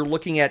season, you're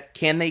looking at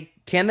can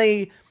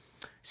they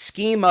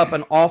scheme up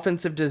an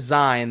offensive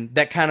design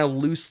that kind of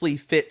loosely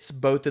fits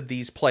both of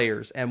these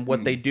players and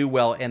what they do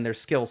well and their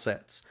skill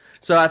sets.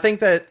 So I think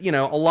that,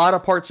 a lot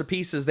of parts or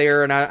pieces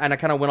there, and I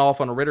kind of went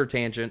off on a Ritter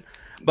tangent,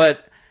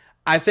 but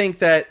I think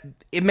that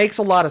it makes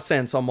a lot of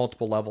sense on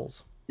multiple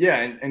levels. Yeah,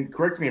 and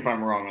correct me if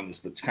I'm wrong on this,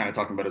 but kind of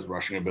talking about his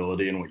rushing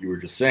ability and what you were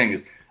just saying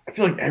is I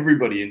feel like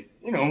everybody,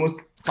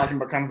 almost talking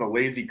about kind of the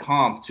lazy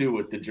comp too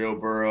with the Joe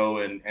Burrow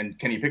and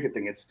Kenny Pickett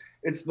thing. It's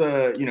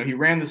the, he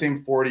ran the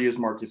same 40 as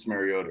Marcus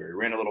Mariota. He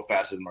ran a little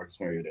faster than Marcus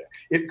Mariota.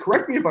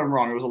 Correct me if I'm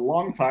wrong. It was a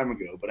long time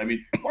ago, but I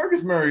mean,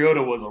 Marcus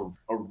Mariota was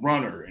a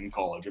runner in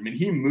college. I mean,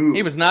 he moved.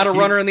 He was not a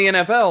runner in the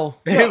NFL.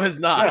 It was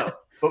not. No,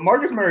 but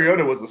Marcus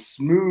Mariota was a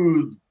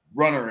smooth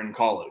runner in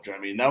college. I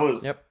mean, that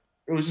was. Yep.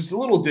 It was just a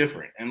little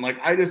different. And like,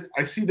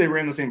 I see they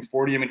ran the same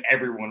 40. I mean,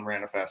 everyone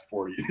ran a fast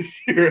 40 this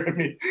year. I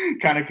mean,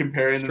 kind of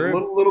comparing them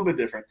a little bit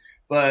different,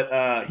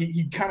 but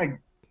he kind of,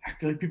 I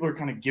feel like people are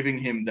kind of giving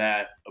him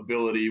that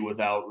ability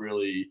without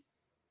really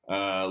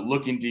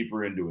looking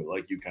deeper into it.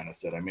 Like you kind of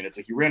said, I mean, it's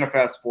like he ran a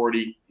fast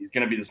 40. He's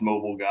going to be this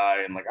mobile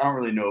guy. And like, I don't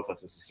really know if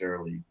that's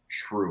necessarily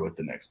true at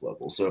the next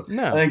level. So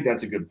no. I think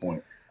that's a good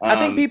point. I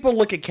think people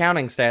look at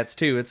counting stats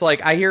too. It's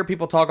like, I hear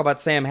people talk about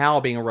Sam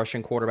Howell being a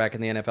rushing quarterback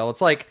in the NFL. It's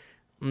like,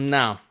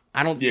 no,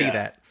 I don't see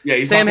that. Yeah,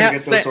 he's not going to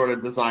get those sort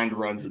of designed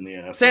runs in the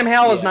NFL. Sam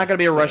Howell is not going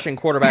to be a rushing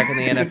quarterback in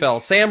the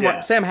NFL.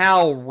 Sam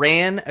Howell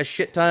ran a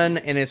shit ton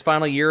in his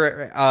final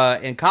year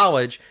in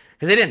college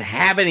because they didn't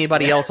have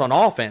anybody else on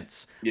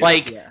offense.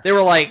 Yeah. They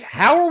were like,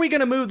 how are we going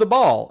to move the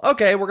ball?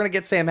 Okay, we're going to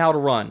get Sam Howell to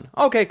run.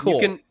 Okay,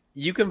 cool.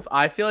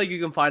 I feel like you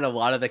can find a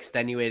lot of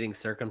extenuating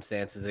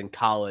circumstances in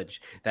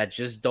college that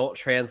just don't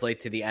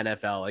translate to the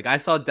NFL. Like I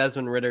saw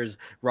Desmond Ritter's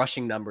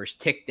rushing numbers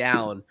tick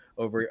down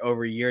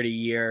over year to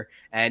year,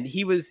 and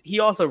he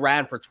also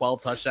ran for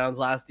 12 touchdowns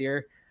last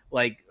year,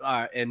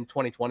 in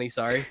 2020.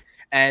 Sorry,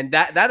 and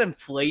that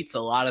inflates a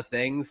lot of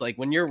things. Like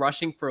when you're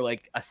rushing for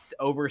like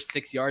over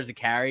 6 yards a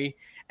carry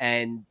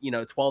and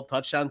 12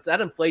 touchdowns, that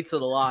inflates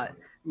it a lot.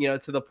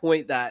 To the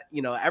point that,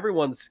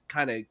 everyone's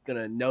kind of going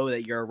to know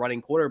that you're a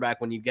running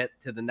quarterback when you get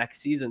to the next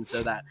season,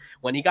 so that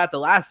when he got the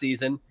last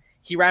season,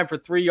 he ran for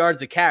 3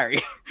 yards a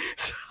carry.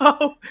 So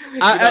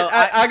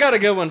I got a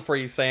good one for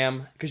you,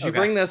 Sam, because you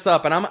bring this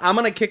up, and I'm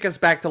going to kick us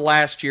back to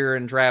last year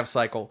in draft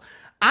cycle.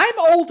 I'm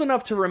old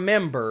enough to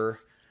remember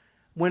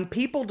when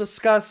people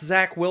discuss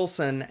Zach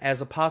Wilson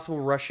as a possible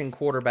rushing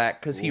quarterback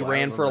because he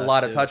ran for a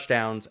lot of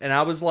touchdowns, and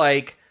I was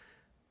like,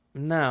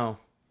 no.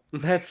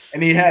 That's so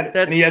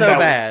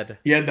bad.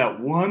 He had that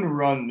one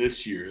run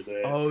this year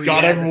that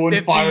got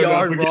everyone fired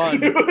up again.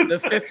 The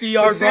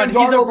 50-yard run.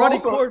 He's a running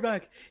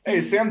quarterback.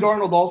 Hey, Sam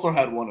Darnold also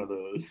had one of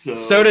those.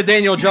 So did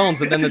Daniel Jones,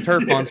 and then the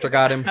turf monster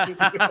got him.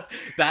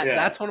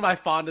 That's one of my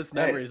fondest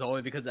memories,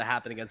 only because it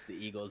happened against the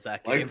Eagles.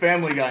 That game. Like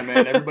Family Guy,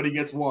 man. Everybody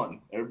gets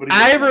one.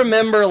 I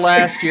remember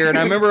last year, and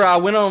I remember I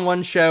went on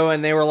one show,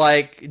 and they were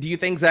like, "Do you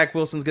think Zach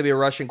Wilson's gonna be a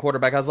rushing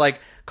quarterback?" I was like,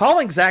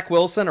 calling Zach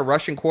Wilson a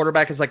rushing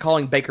quarterback is like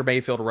calling Baker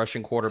Mayfield a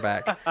rushing quarterback.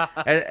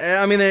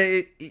 I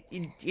mean,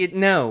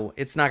 no,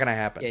 it's not going to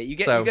happen. Yeah, you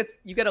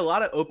get a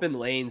lot of open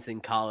lanes in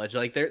college.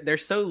 Like they're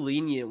so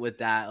lenient with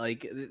that.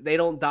 Like they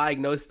don't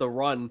diagnose the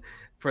run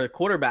for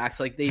quarterbacks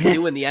like they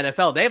do in the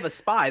NFL. They have a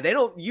spy. They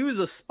don't use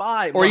a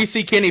spy. Or you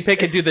see Kenny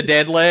Pickett do the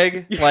dead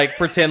leg, like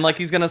pretend like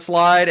he's gonna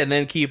slide and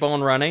then keep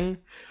on running.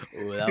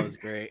 Oh, that was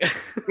great.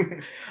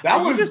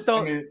 That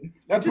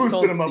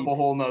boosted him up a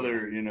whole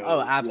nother,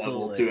 absolutely.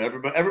 level too.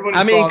 Everybody.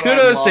 I mean,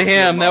 kudos to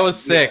him. That was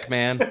sick,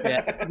 man.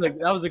 Yeah,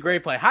 that was a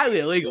great play. Highly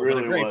illegal,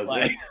 really but a great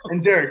play.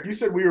 And Derek, you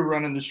said we were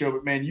running the show,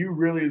 but man, you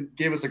really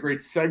gave us a great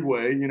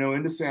segue,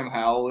 into Sam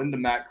Howell, into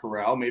Matt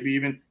Corral, maybe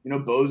even,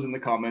 Bo's in the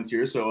comments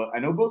here. So I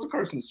know Bo's a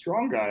Carson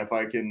Strong guy, if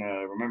I can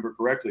remember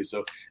correctly.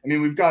 So, I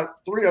mean, we've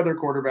got 3 other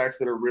quarterbacks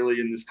that are really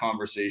in this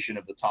conversation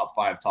of the top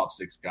 5, top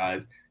 6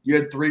 guys. You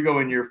had 3 go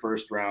in your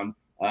first round.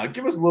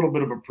 Give us a little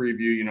bit of a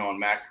preview, on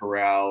Matt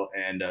Corral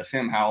and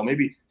Sam Howell.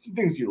 Maybe some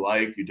things you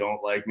like, you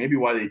don't like, maybe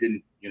why they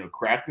didn't,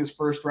 crack this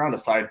first round,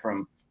 aside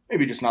from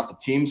maybe just not the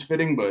teams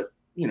fitting, but,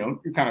 you're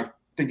kind of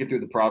thinking through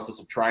the process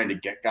of trying to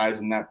get guys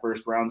in that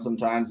first round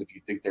sometimes if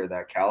you think they're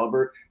that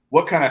caliber.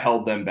 What kind of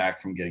held them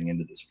back from getting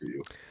into this for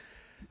you?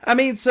 I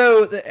mean,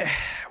 so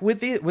with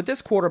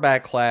this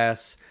quarterback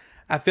class,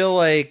 I feel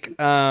like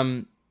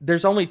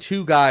there's only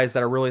 2 guys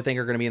that I really think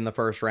are going to be in the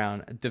first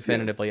round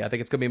definitively. Yeah. I think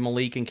it's going to be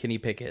Malik and Kenny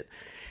Pickett.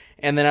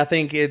 And then I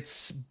think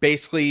it's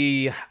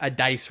basically a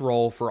dice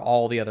roll for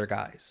all the other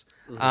guys.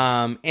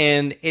 Mm-hmm.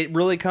 And it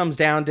really comes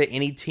down to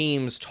any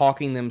teams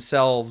talking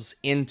themselves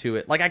into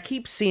it. Like, I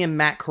keep seeing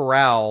Matt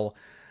Corral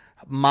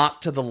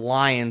mocked to the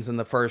Lions in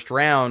the first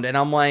round, and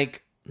I'm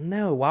like,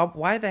 no,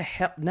 why the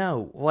hell?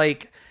 No,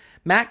 like,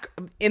 Matt,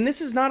 and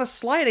this is not a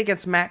slight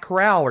against Matt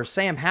Corral or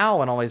Sam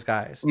Howell and all these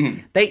guys.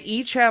 Mm-hmm. They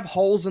each have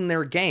holes in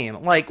their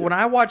game. Like, when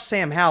I watched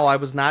Sam Howell, I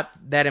was not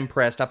that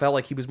impressed. I felt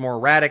like he was more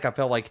erratic. I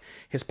felt like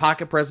his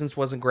pocket presence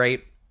wasn't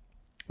great.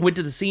 Went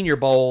to the Senior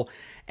Bowl,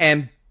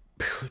 and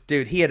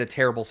dude, he had a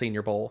terrible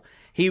Senior Bowl.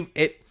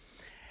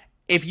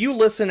 If you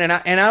listen, and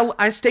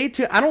I stay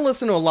tuned. I don't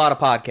listen to a lot of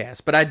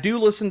podcasts, but I do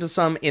listen to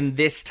some in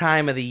this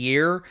time of the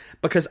year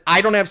because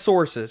I don't have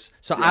sources.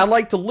 So I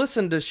like to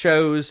listen to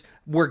shows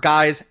where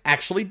guys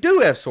actually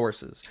do have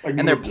sources,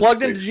 and they're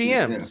plugged into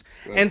GMs.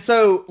 Yeah. And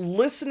so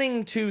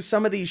listening to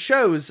some of these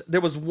shows, there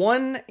was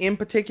one in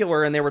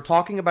particular, and they were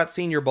talking about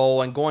Senior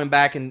Bowl and going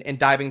back and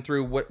diving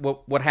through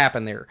what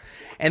happened there.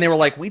 And they were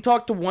like, we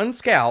talked to one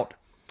scout,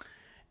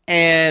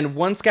 and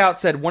one scout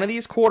said one of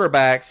these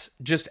quarterbacks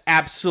just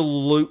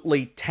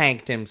absolutely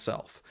tanked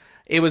himself.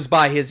 It was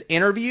by his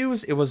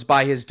interviews. It was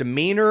by his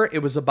demeanor. It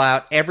was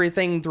about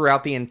everything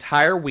throughout the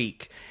entire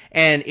week.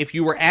 And if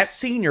you were at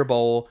Senior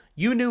Bowl,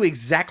 you knew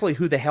exactly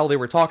who the hell they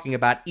were talking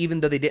about, even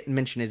though they didn't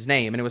mention his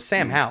name. And it was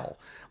Sam Howell.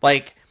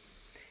 Like,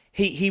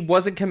 he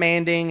wasn't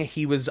commanding.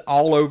 He was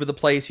all over the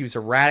place. He was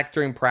erratic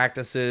during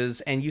practices.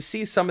 And you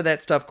see some of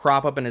that stuff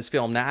crop up in his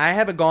film. Now, I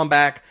haven't gone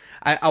back.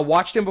 I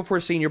watched him before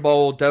Senior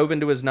Bowl, dove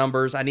into his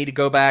numbers. I need to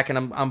go back,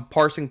 and I'm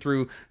parsing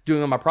through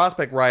doing my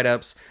prospect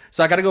write-ups.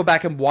 So I got to go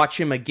back and watch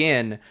him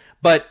again.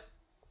 But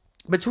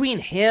between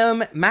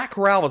him, Matt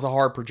Corral was a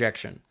hard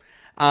projection.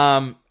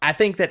 I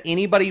think that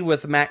anybody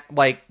with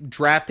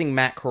drafting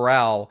Matt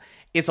Corral,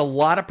 it's a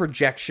lot of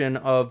projection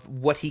of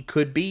what he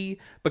could be,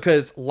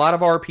 because a lot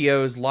of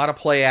RPOs, a lot of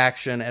play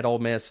action at Ole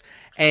Miss,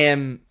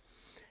 and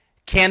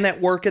can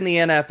that work in the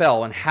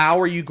NFL? And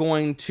how are you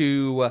going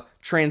to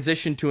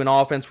transition to an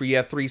offense where you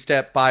have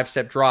 3-step,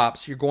 5-step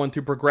drops? You're going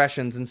through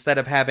progressions instead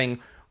of having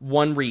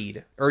one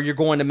read, or you're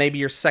going to maybe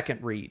your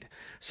second read.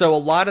 So a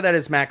lot of that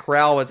is Matt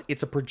Corral.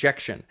 It's a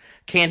projection.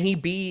 Can he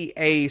be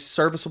a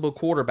serviceable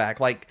quarterback?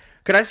 Like,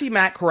 could I see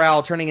Matt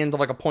Corral turning into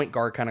like a point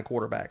guard kind of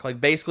quarterback? Like,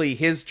 basically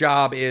his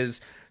job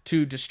is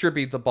to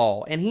distribute the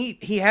ball. And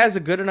he has a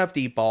good enough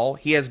deep ball.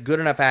 He has good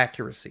enough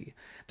accuracy.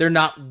 They're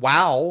not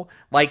wow.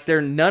 Like,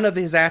 none of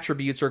his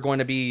attributes are going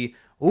to be,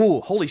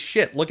 ooh, holy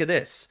shit, look at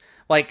this.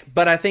 Like,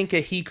 but I think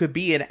he could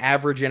be an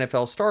average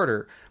NFL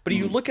starter. But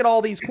you look at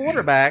all these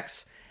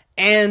quarterbacks,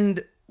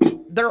 and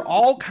they're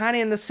all kind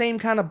of in the same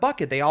kind of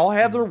bucket. They all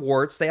have their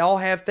warts. They all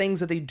have things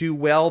that they do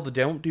well, that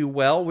don't do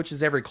well, which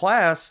is every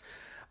class.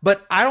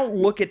 But I don't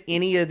look at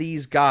any of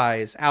these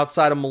guys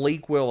outside of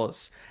Malik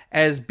Willis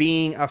as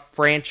being a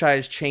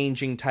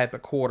franchise-changing type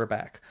of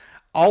quarterback.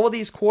 All of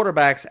these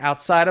quarterbacks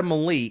outside of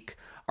Malik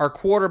are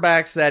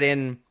quarterbacks that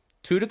in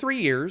 2 to 3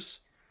 years,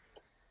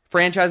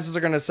 franchises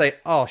are going to say,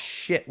 oh,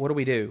 shit, what do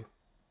we do?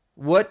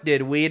 What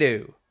did we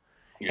do?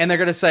 And they're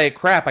going to say,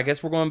 crap, I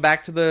guess we're going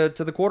back to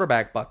the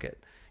quarterback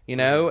bucket,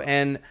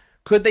 And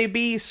could they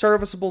be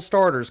serviceable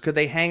starters? Could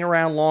they hang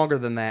around longer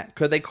than that?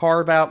 Could they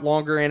carve out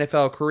longer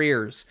NFL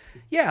careers?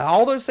 Yeah,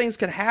 all those things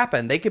could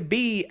happen. They could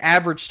be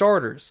average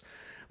starters.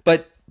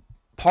 But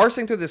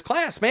parsing through this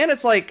class, man,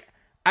 it's like,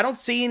 I don't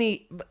see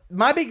any.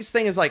 My biggest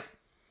thing is like,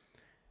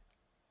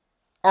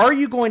 are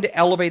you going to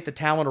elevate the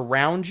talent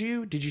around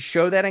you? Did you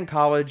show that in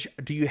college?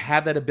 Do you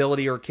have that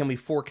ability, or can we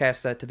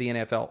forecast that to the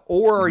NFL?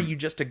 Or are you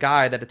just a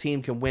guy that a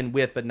team can win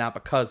with but not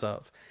because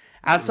of?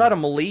 Outside of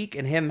Malik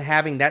and him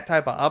having that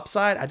type of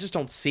upside, I just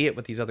don't see it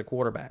with these other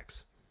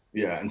quarterbacks.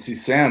 Yeah, and see,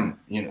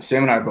 Sam,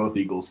 Sam and I are both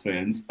Eagles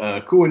fans,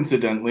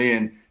 coincidentally,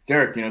 and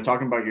Derek,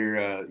 talking about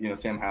your,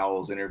 Sam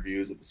Howell's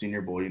interviews at the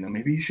Senior Bowl,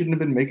 maybe you shouldn't have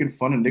been making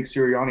fun of Nick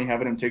Sirianni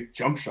having him take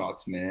jump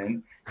shots,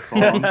 man. That's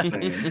all I'm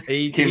saying.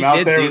 he came out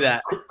did there do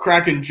that.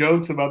 cracking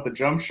jokes about the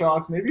jump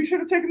shots. Maybe you should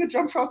have taken the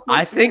jump shots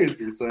more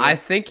seriously. I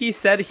think he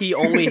said he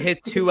only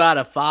hit 2 out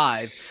of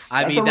 5.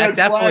 That's a red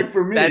flag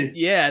for me.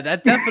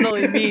 That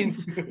definitely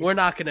means we're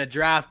not going to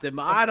draft him.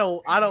 I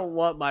don't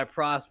want my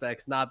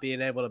prospects not being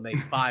able to make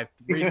 5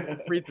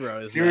 free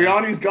throws.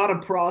 Sirianni's got a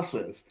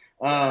process.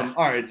 All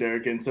right,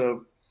 Derek, and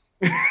so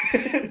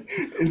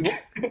is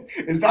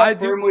that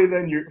firmly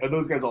then? Are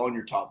those guys all in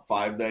your top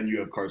 5? Then you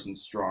have Carson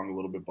Strong a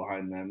little bit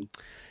behind them.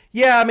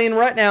 Yeah, I mean,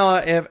 right now,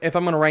 if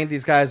I'm going to rank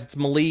these guys, it's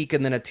Malik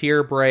and then a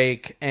tier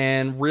break,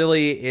 and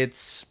really,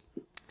 it's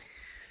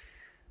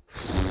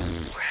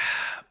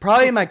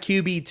probably my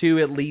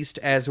QB2 at least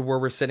as where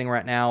we're sitting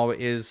right now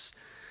is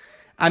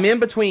I'm in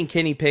between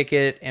Kenny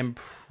Pickett and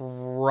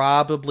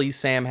probably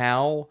Sam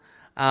Howell.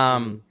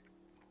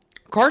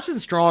 Carson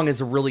Strong is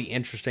a really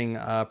interesting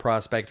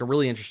prospect, a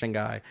really interesting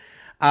guy.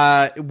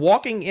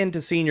 Walking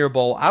into Senior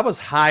Bowl, I was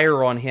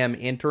higher on him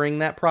entering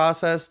that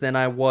process than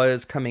I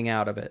was coming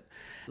out of it.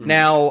 Mm-hmm.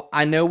 Now,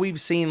 I know we've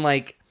seen,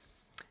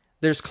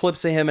 there's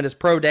clips of him at his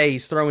pro day,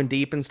 he's throwing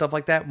deep and stuff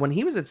like that. When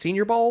he was at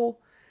Senior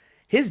Bowl,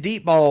 his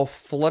deep ball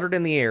fluttered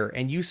in the air,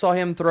 and you saw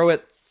him throw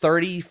it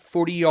 30,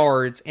 40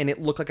 yards, and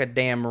it looked like a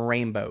damn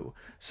rainbow.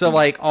 So,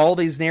 all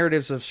these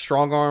narratives of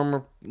strong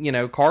arm,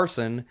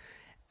 Carson,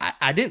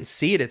 I didn't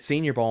see it at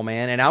Senior Bowl,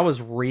 man, and I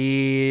was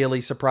really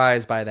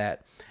surprised by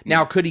that.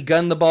 Now, could he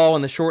gun the ball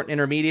in the short and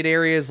intermediate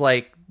areas,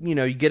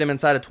 you get him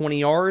inside of 20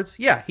 yards?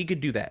 Yeah, he could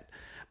do that.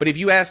 But if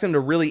you ask him to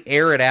really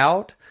air it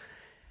out,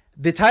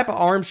 the type of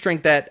arm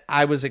strength that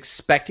I was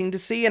expecting to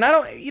see, and I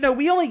don't,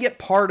 we only get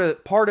part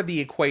of the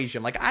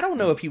equation. I don't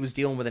know if he was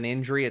dealing with an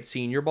injury at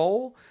Senior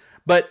Bowl,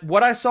 but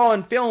what I saw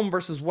in film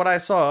versus what I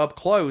saw up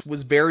close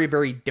was very,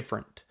 very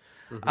different.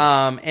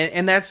 Mm-hmm.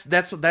 And that's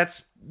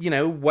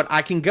what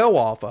I can go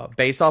off of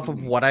based off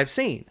of what I've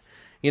seen,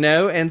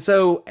 and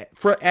so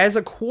as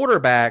a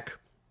quarterback,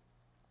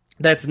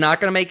 that's not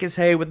going to make his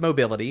hay with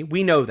mobility.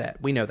 We know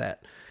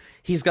that.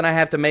 He's going to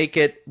have to make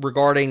it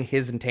regarding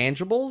his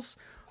intangibles,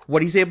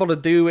 what he's able to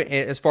do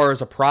as far as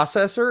a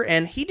processor.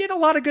 And he did a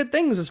lot of good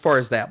things as far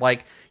as that.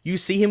 You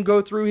see him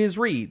go through his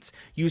reads.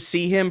 You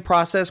see him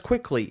process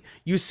quickly.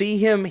 You see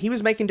him, he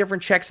was making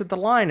different checks at the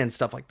line and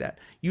stuff like that.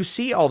 You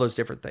see all those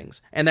different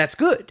things, and that's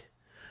good.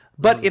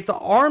 But if the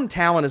arm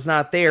talent is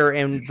not there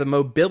and the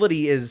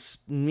mobility is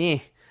meh,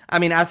 I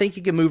mean, I think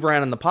he can move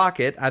around in the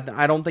pocket.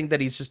 I don't think that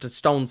he's just a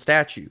stone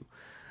statue.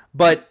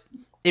 But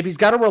if he's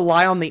got to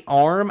rely on the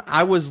arm,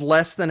 I was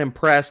less than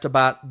impressed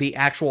about the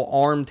actual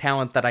arm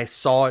talent that I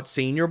saw at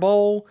Senior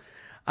Bowl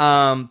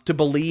to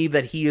believe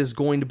that he is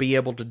going to be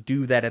able to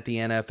do that at the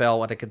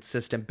NFL at a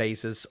consistent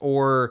basis,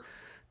 or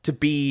to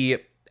be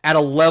at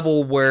a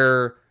level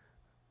where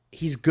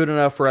he's good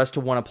enough for us to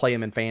want to play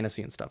him in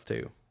fantasy and stuff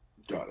too.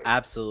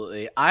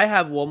 Absolutely. I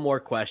have one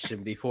more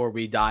question before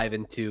we dive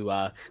into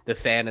the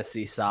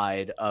fantasy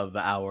side of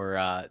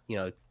our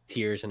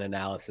tiers and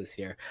analysis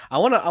here. I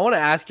want to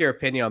ask your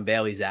opinion on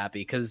Bailey Zappi,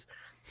 because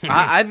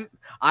I've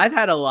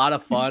had a lot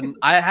of fun.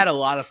 I had a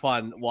lot of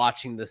fun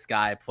watching this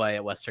guy play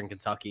at Western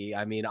Kentucky.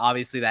 I mean,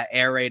 obviously that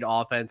air raid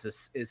offense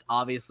is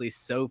obviously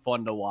so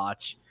fun to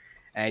watch,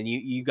 and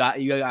you got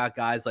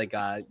guys like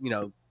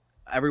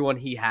everyone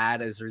he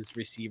had as his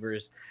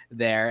receivers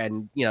there,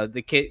 and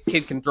the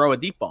kid can throw a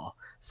deep ball.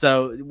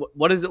 So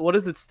what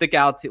does it stick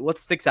out to? What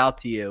sticks out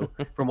to you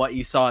from what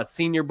you saw at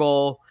Senior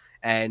Bowl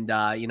and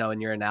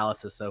in your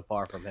analysis so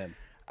far from him?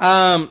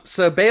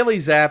 So Bailey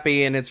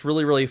Zappi, and it's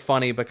really, really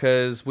funny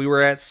because we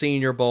were at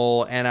Senior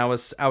Bowl, and I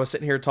was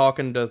sitting here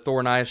talking to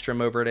Thor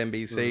Nystrom over at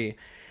NBC,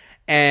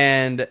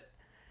 and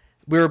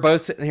we were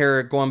both sitting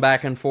here going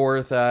back and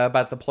forth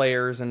about the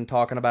players and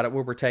talking about it.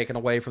 We were taken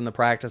away from the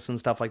practice and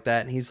stuff like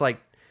that. And he's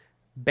like,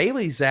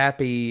 Bailey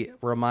Zappi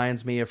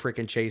reminds me of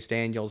freaking Chase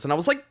Daniels. And I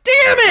was like,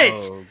 damn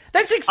it!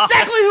 That's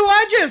exactly who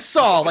I just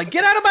saw.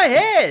 Get out of my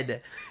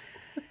head.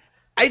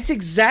 It's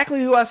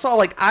exactly who I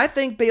saw. I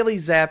think Bailey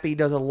Zappi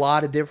does a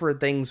lot of different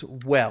things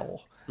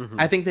well. Mm-hmm.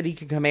 I think that he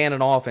can command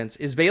an offense.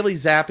 Is Bailey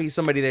Zappi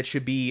somebody that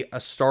should be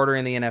a starter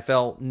in the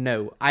NFL?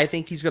 No. I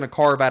think he's going to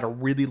carve out a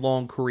really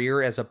long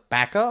career as a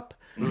backup,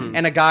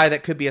 and a guy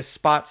that could be a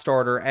spot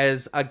starter,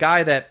 as a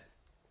guy that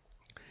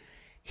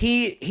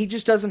he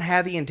just doesn't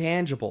have the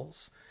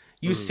intangibles.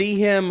 You see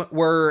him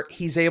where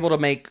he's able to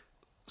make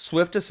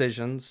swift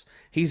decisions.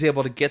 He's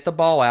able to get the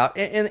ball out.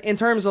 In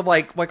terms of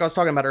like I was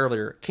talking about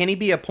earlier, can he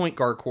be a point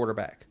guard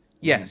quarterback?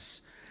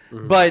 Yes.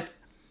 But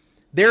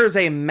there is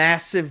a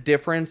massive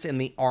difference in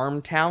the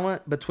arm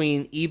talent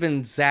between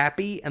even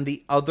Zappi and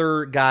the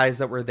other guys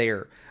that were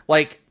there.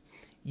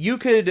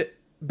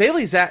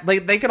 Bailey Zappi,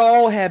 they could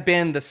all have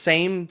been the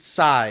same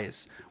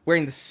size,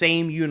 wearing the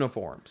same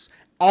uniforms,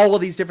 all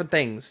of these different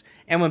things.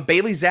 And when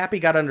Bailey Zappi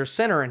got under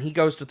center and he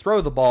goes to throw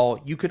the ball,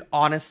 you could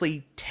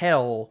honestly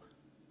tell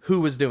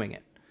who was doing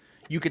it.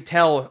 You could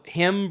tell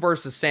him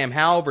versus Sam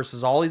Howell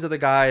versus all these other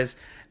guys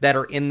that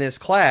are in this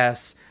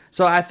class.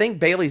 So I think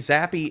Bailey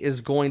Zappi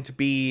is going to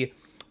be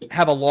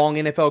have a long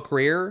NFL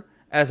career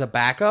as a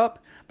backup,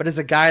 but as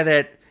a guy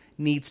that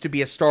needs to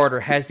be a starter,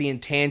 has the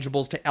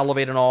intangibles to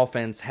elevate an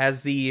offense,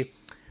 has the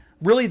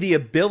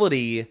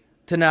ability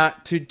to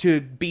not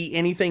to be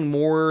anything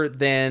more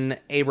than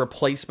a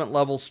replacement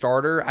level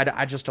starter.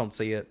 I just don't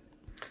see it.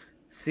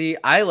 See,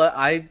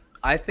 I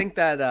think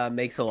that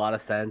makes a lot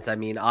of sense. I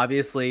mean,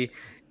 obviously,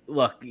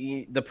 look,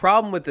 the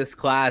problem with this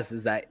class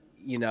is that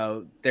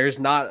there's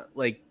not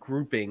like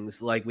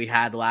groupings like we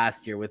had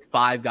last year with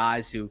 5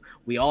 guys who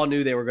we all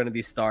knew they were going to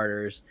be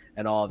starters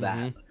and all of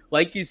that.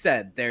 Like you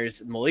said,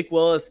 there's Malik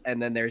Willis,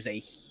 and then there's a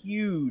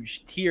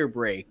huge tier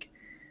break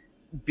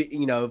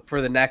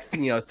for the next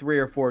 3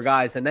 or 4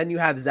 guys, and then you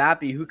have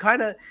Zappy, who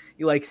kind of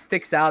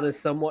sticks out as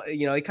somewhat,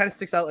 he kind of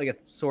sticks out like a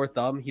sore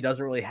thumb. He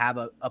doesn't really have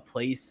a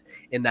place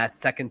in that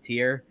second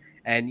tier,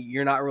 and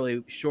you're not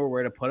really sure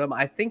where to put him.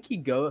 I think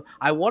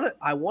I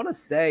want to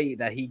say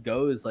that he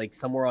goes like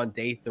somewhere on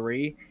day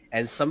 3,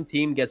 and some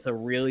team gets a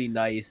really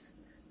nice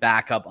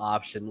backup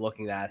option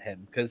looking at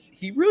him, because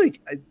he really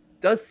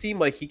does seem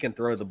like he can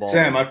throw the ball.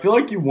 Sam, I feel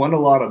like you won a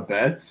lot of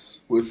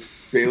bets with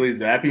Bailey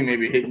Zappi,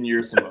 maybe hitting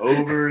you some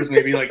overs,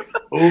 maybe like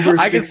over 60.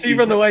 I can see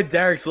from the way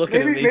Derek's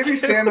looking at me. Maybe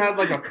Sam had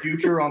like a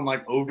future on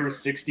like over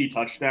 60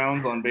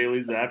 touchdowns on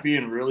Bailey Zappi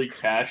and really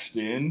cashed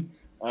in.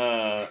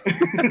 So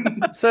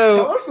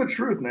tell us the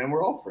truth, man.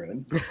 We're all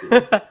friends.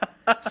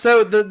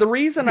 So the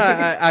reason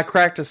I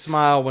cracked a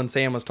smile when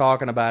Sam was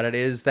talking about it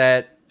is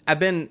that I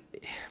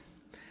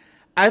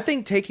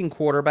think taking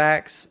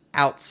quarterbacks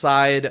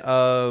outside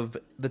of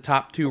the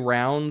top 2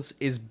 rounds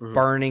is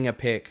burning a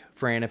pick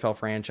for NFL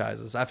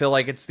franchises. I feel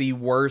like it's the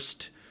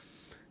worst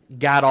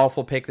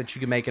god-awful pick that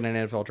you can make in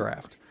an NFL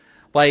draft.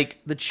 Like,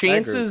 the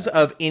chances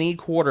of any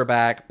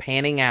quarterback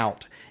panning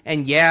out,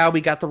 and yeah,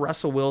 we got the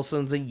Russell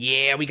Wilsons, and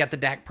yeah, we got the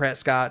Dak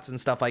Prescotts and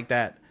stuff like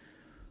that.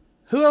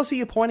 Who else are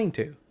you pointing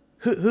to?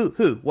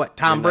 Who? What,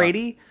 Tom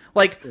Brady?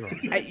 Like,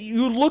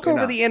 you look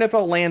over the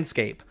NFL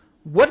landscape.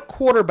 What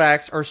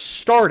quarterbacks are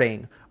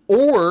starting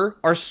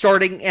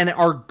and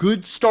are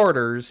good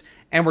starters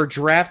and were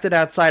drafted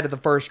outside of the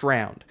first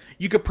round?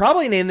 You could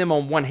probably name them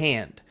on one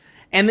hand.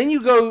 And then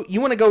you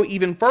want to go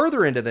even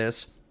further into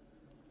this.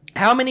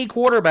 How many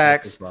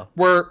quarterbacks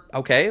were,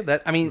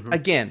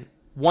 again,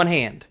 one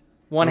hand.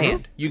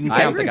 You can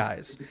count the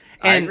guys.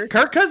 And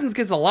Kirk Cousins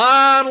gets a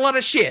lot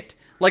of shit.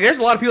 Like, there's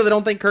a lot of people that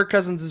don't think Kirk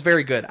Cousins is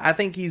very good. I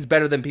think he's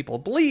better than people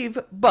believe,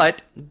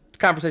 but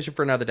conversation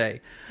for another day.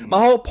 My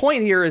whole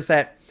point here is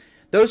that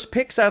those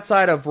picks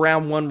outside of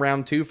round 1,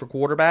 round 2 for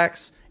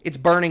quarterbacks, it's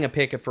burning a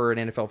pick for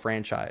an NFL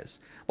franchise.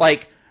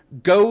 Like,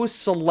 go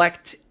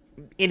select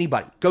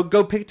anybody.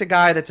 Go pick a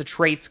guy that's a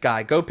traits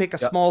guy. Go pick a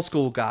small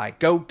school guy.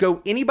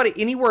 Go anybody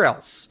anywhere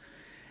else.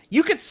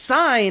 You could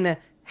sign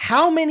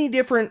how many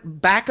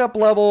different backup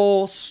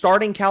level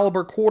starting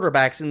caliber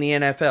quarterbacks in the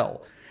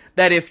NFL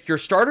that if your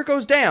starter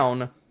goes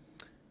down,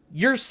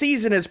 your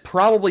season is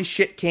probably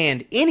shit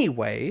canned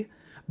anyway.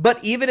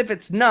 But even if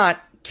it's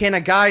not, can a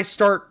guy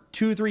start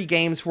 2-3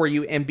 games for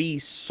you and be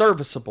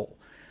serviceable?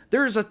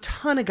 There's a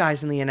ton of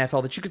guys in the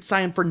NFL that you could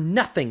sign for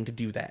nothing to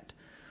do that.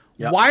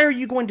 Yep. Why are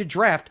you going to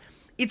draft?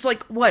 It's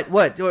like, what?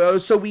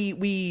 So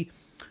we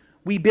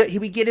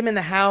get him in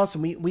the house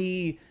and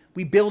we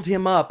build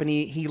him up and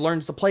he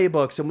learns the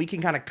playbooks and we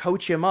can kind of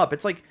coach him up.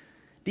 It's like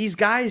these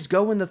guys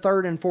go in the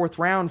 3rd and 4th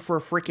round for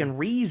a freaking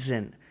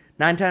reason.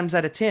 9 times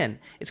out of 10.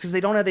 It's because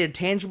they don't have the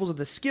intangibles or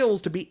the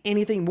skills to be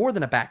anything more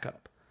than a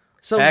backup.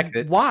 So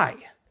why?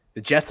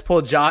 The Jets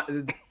pulled Josh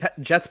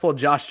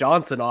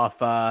Johnson off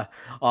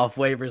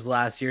waivers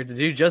last year to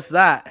do just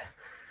that.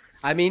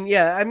 I mean,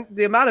 yeah,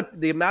 the amount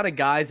of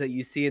guys that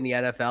you see in the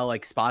NFL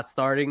like spot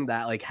starting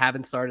that like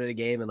haven't started a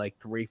game in like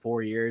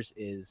 3-4 years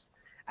is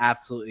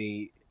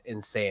absolutely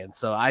insane.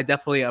 So I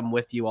definitely am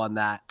with you on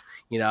that.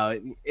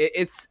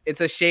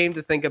 It's a shame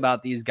to think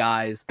about these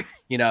guys,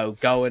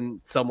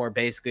 going somewhere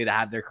basically to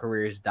have their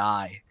careers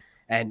die.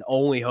 And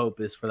only hope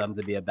is for them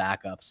to be a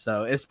backup.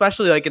 So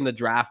especially like in the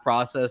draft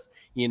process,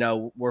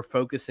 we're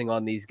focusing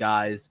on these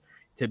guys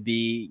to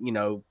be,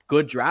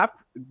 good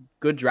draft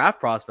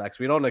prospects.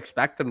 We don't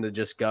expect them to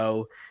just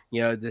go,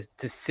 to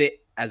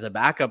sit as a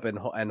backup and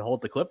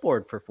hold the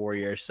clipboard for 4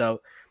 years.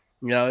 So,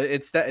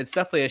 it's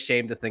definitely a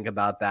shame to think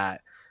about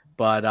that.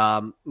 But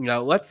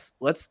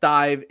let's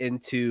dive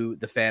into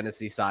the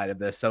fantasy side of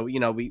this. So,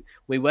 we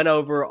went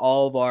over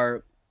all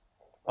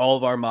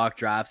of our mock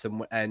drafts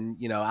and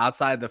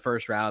outside the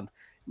first round,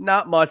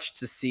 not much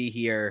to see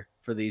here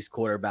for these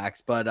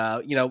quarterbacks,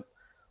 but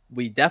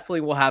we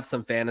definitely will have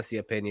some fantasy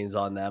opinions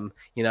on them,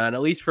 and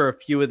at least for a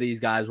few of these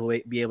guys, we'll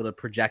be able to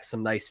project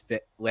some nice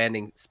fit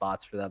landing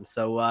spots for them.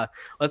 So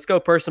let's go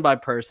person by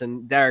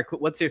person. Derek,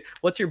 what's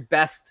your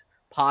best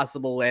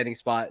possible landing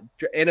spot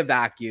in a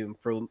vacuum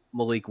for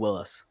Malik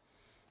Willis?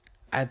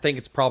 I think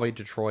it's probably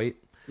Detroit.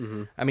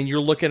 I mean, you're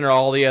looking at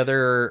all the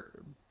other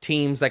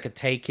teams that could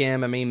take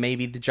him. I mean,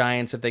 maybe the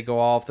Giants if they go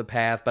off the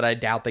path, but I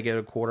doubt they get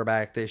a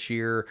quarterback this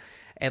year.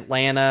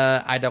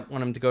 Atlanta, I don't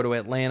want him to go to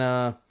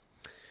Atlanta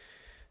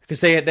because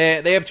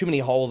they have too many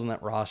holes in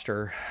that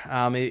roster.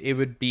 It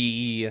would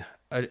be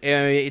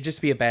it'd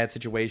just be a bad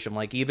situation.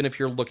 Like, even if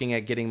you're looking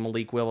at getting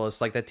Malik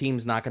Willis, like, that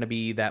team's not going to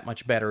be that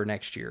much better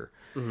next year.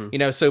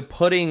 So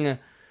putting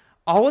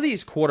all of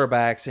these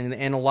quarterbacks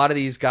and a lot of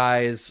these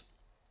guys,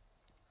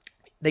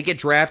 they get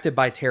drafted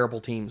by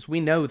terrible teams. We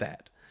know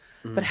that.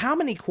 But how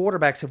many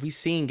quarterbacks have we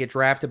seen get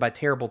drafted by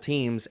terrible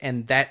teams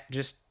and that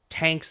just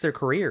tanks their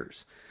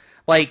careers?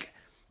 Like,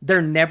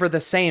 they're never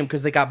the same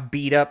because they got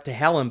beat up to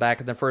hell and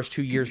back in the first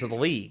 2 years of the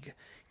league.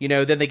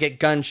 Then they get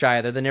gun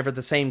shy. They're never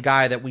the same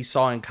guy that we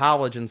saw in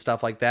college and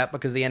stuff like that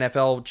because the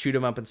NFL chewed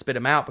him up and spit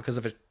him out because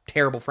of a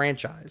terrible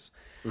franchise.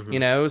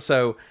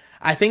 So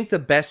I think the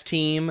best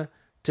team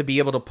to be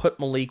able to put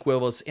Malik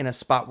Willis in a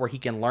spot where he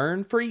can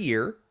learn for a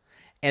year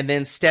and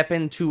then step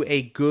into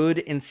a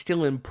good and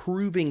still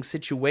improving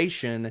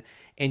situation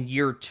in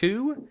year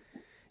 2.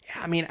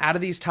 I mean, out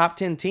of these top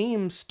 10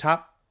 teams,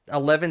 top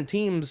 11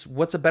 teams,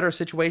 what's a better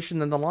situation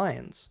than the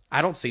Lions?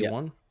 I don't see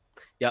one.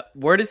 Yep.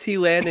 Where does he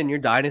land in your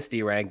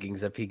dynasty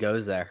rankings if he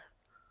goes there?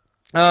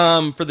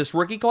 For this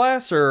rookie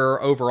class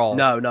or overall?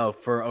 No,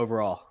 for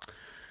overall.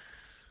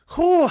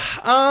 Whew,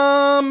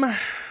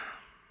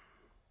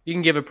 You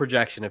can give a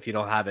projection if you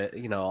don't have it,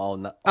 all.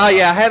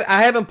 Yeah,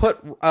 I haven't put.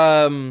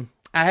 I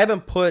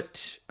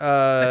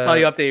saw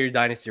you update your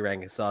dynasty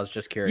rankings, so I was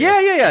just curious.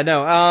 Yeah.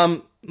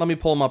 No. Let me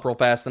pull him up real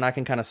fast, and I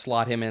can kind of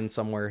slot him in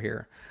somewhere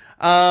here.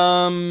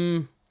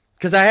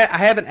 Because I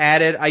haven't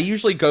added. I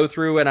usually go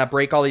through and I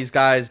break all these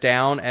guys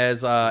down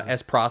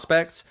as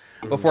prospects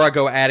before I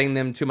go adding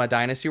them to my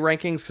dynasty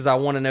rankings, because I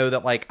want to know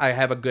that, like, I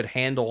have a good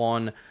handle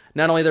on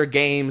not only their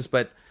games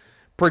but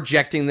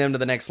projecting them to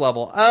the next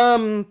level.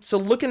 So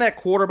looking at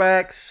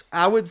quarterbacks,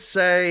 I would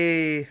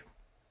say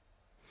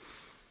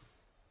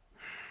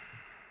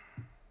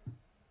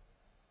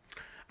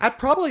I'd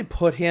probably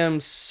put him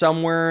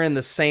somewhere in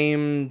the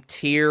same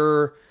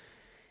tier.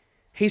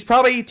 He's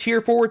probably tier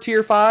 4,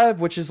 tier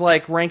 5, which is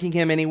like ranking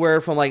him anywhere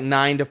from like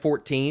 9 to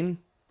 14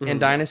 in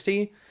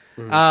Dynasty.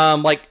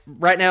 Like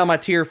right now, my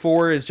tier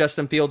 4 is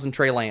Justin Fields and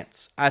Trey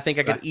Lance. I think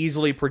I could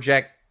easily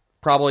project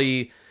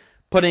probably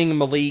putting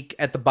Malik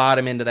at the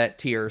bottom end of that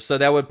tier. So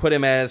that would put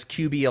him as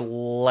QB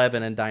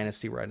 11 in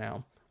Dynasty right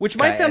now, which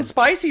might sound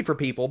spicy for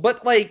people,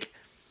 but like,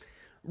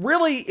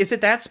 really, is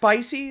it that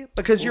spicy?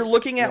 Because you're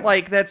looking at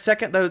like that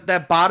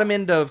that bottom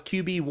end of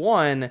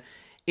QB1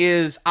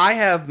 is I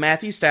have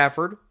Matthew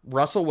Stafford,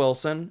 Russell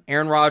Wilson,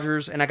 Aaron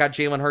Rodgers, and I got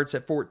Jalen Hurts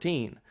at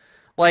 14.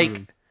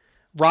 Like,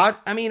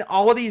 I mean,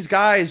 all of these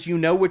guys, you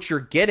know what you're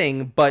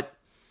getting, but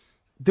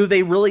do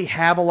they really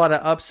have a lot of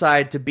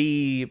upside to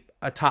be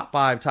a top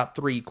 5, top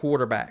 3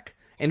 quarterback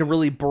and to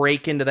really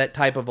break into that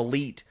type of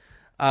elite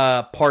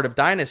part of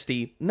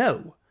Dynasty?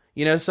 No.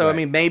 So I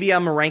mean, maybe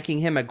I'm ranking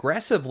him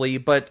aggressively,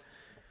 but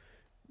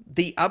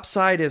the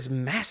upside is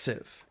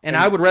massive. And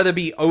I would rather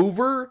be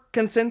over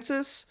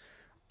consensus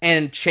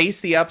and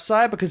chase the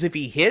upside, because if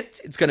he hits,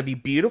 it's going to be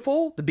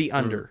beautiful, to be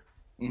under.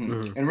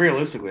 And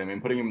realistically, I mean,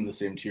 putting him in the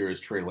same tier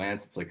as Trey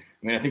Lance, it's like,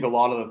 I mean, I think a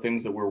lot of the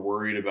things that we're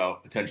worried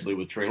about potentially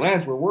with Trey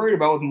Lance, we're worried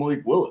about with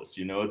Malik Willis.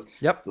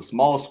 It's the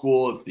small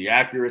school, it's the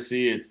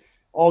accuracy, it's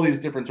all these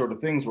different sort of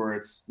things where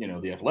it's,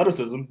 the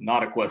athleticism,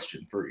 not a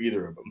question for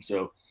either of them.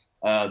 So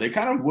they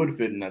kind of would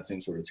fit in that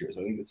same sort of tier.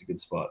 So I think that's a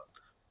good spot.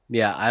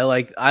 Yeah, I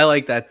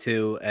like that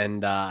too,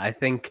 and I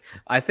think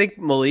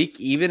Malik,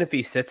 even if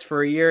he sits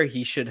for a year,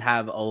 he should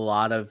have a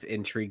lot of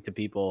intrigue to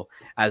people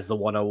as the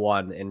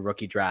 101 in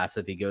rookie drafts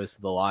if he goes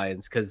to the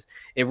Lions, because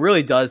it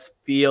really does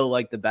feel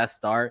like the best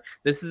start.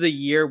 This is a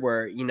year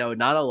where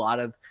not a lot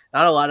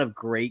of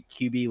great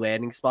QB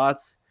landing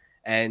spots,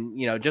 and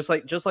just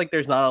like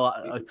there's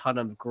not a ton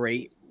of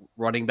great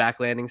running back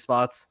landing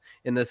spots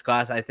in this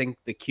class. I think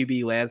the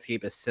QB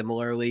landscape is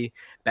similarly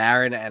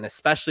barren, and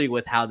especially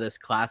with how this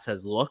class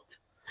has looked,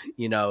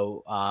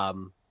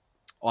 on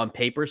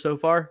paper so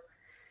far,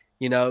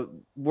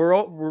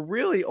 we're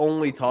really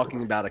only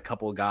talking about a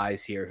couple of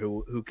guys here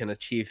who can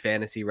achieve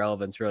fantasy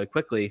relevance really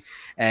quickly.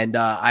 And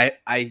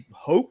I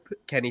hope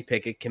Kenny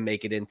Pickett can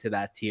make it into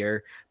that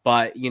tier,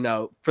 but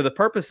for the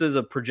purposes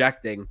of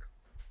projecting,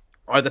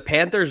 Are the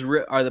Panthers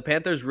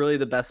really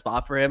the best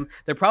spot for him?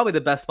 They're probably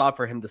the best spot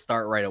for him to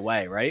start right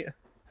away, right?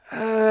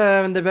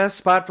 The best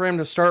spot for him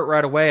to start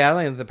right away, I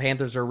think the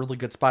Panthers are a really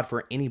good spot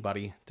for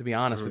anybody, to be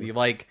honest with you.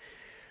 Like,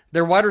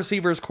 their wide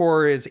receivers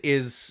core is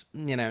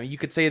you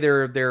could say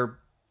they're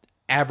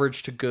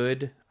average to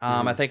good.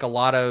 I think a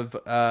lot of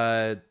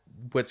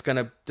what's going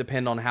to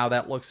depend on how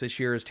that looks this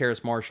year is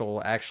Terrace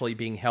Marshall actually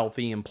being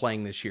healthy and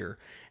playing this year.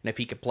 And if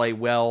he could play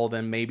well,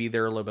 then maybe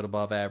they're a little bit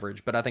above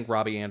average. But I think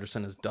Robbie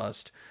Anderson is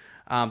dust.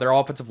 Their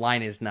offensive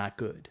line is not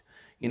good,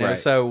 Right.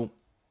 So,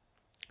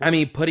 I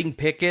mean, putting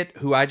Pickett,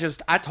 who I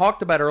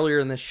talked about earlier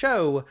in the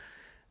show,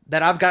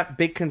 that I've got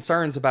big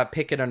concerns about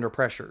Pickett under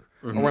pressure,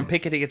 or when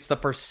Pickett gets the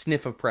first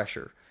sniff of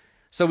pressure.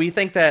 So we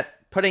think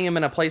that putting him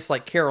in a place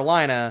like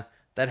Carolina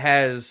that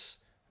has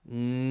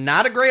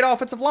not a great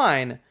offensive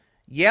line,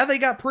 yeah, they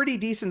got pretty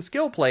decent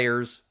skill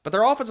players, but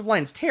their offensive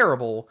line's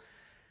terrible.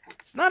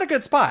 It's not a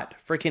good spot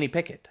for Kenny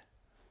Pickett.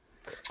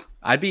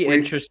 I'd be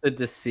interested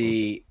to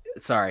see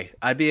sorry,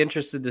 I'd be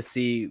interested to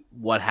see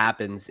what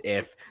happens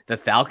if the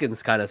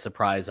Falcons kind of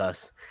surprise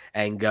us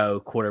and go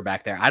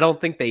quarterback there. I don't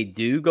think they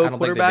do go I don't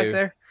think they quarterback do.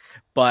 there,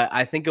 but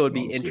I think it would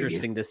be Don't see either.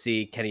 interesting to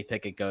see Kenny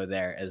Pickett go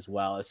there as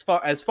well. As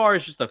far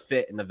as just a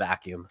fit in the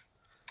vacuum.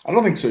 I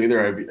don't think so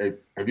either.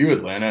 I view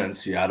Atlanta and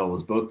Seattle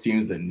as both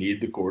teams that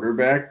need the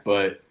quarterback,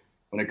 but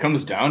when it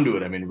comes down to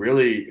it, I mean,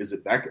 really, is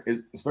it that?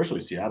 Especially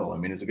Seattle? I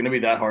mean, is it going to be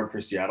that hard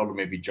for Seattle to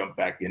maybe jump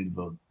back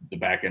into the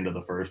back end of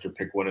the first or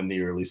pick one in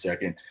the early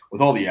second with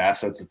all the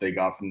assets that they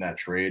got from that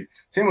trade?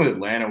 Same with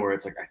Atlanta, where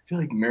it's like I feel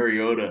like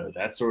Mariota,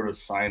 that sort of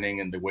signing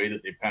and the way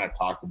that they've kind of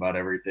talked about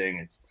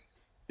everything,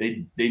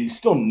 they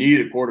still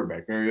need a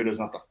quarterback. Mariota's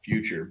not the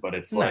future, but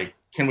it's like,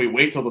 can we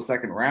wait till the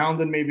second round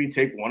and maybe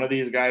take one of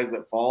these guys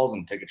that falls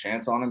and take a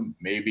chance on him?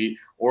 Maybe.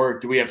 Or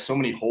do we have so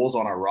many holes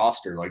on our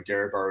roster, like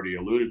Derek already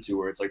alluded to,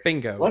 where it's like,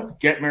 Bingo. let's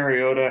get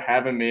Mariota,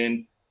 have him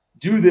in,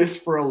 do this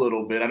for a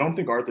little bit. I don't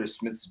think Arthur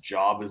Smith's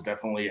job is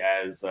definitely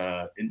as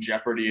in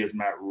jeopardy as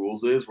Matt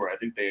Rule's is, where I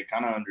think they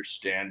kind of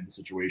understand the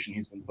situation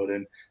he's been put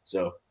in.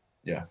 So,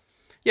 yeah.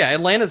 Yeah,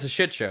 Atlanta's a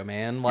shit show,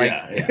 man. Like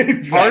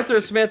exactly.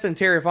 Arthur Smith and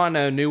Terry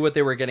Fontenot knew what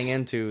they were getting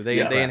into. They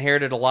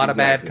inherited a lot of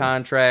bad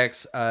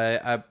contracts,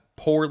 a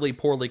poorly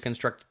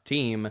constructed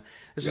team.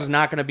 This is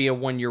not going to be a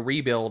 1-year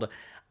rebuild.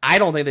 I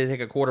don't think they take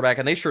a quarterback,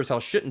 and they sure as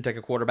hell shouldn't take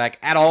a quarterback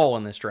at all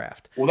in this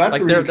draft. Well,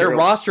 that's like their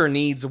roster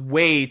needs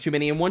way too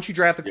many, and once you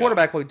draft the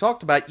quarterback, like we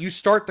talked about, you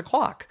start the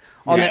clock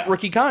on that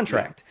rookie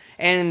contract.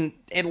 And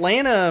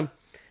Atlanta,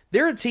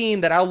 they're a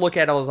team that I'll look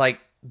at. I was like,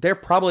 they're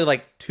probably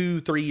like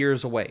 2-3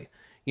 years away.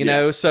 You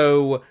know,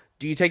 so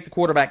do you take the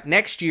quarterback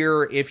next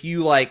year if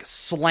you like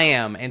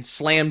slam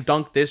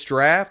dunk this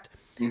draft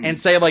and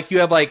say like you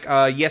have like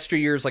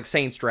yesteryear's like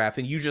Saints draft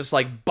and you just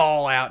like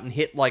ball out and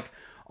hit like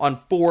on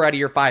 4 out of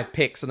your 5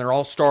 picks and they're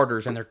all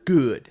starters and they're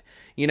good.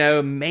 You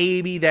know,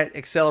 maybe that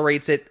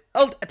accelerates it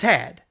a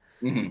tad.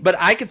 But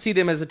I could see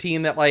them as a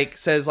team that like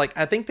says like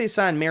I think they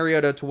signed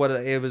Mariota to what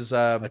it was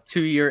a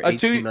 2-year,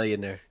 $18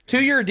 million there.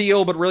 2-year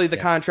deal, but really the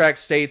contract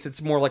states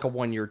it's more like a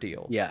 1-year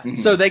deal. Yeah.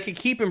 So they could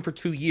keep him for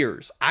 2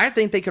 years. I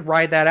think they could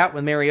ride that out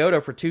with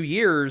Mariota for 2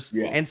 years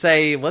and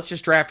say let's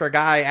just draft our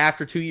guy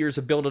after 2 years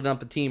of building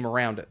up the team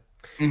around it.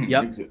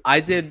 Yep,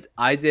 I did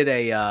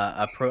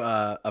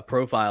a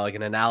profile, like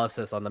an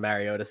analysis on the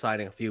Mariota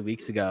signing a few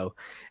weeks ago,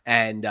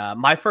 and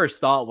my first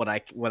thought when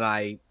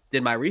I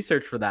did my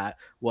research for that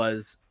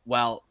was,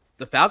 well,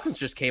 the Falcons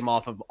just came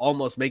off of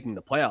almost making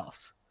the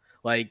playoffs.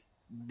 Like,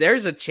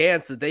 there's a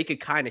chance that they could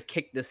kind of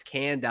kick this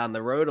can down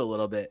the road a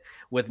little bit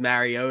with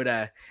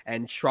Mariota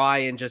and try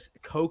and just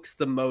coax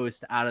the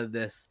most out of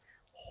this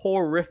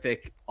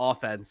horrific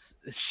offense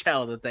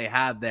shell that they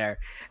have there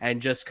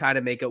and just kind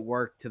of make it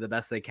work to the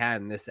best they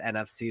can in this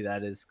NFC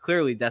that is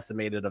clearly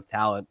decimated of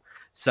talent.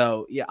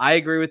 So, yeah, I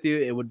agree with you.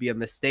 It would be a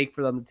mistake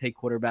for them to take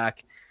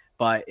quarterback,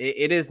 but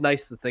it is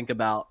nice to think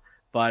about.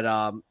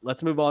 But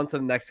let's move on to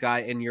the next guy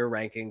in your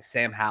ranking,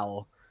 Sam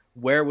Howell.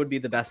 Where would be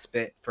the best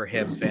fit for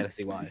him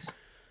fantasy-wise?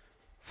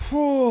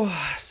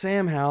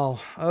 Sam Howell.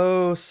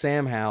 Oh,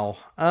 Sam Howell.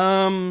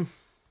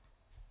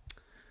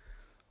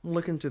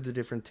 Looking to the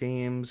different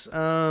teams.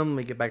 Let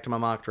me get back to my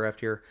mock draft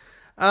here.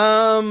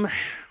 A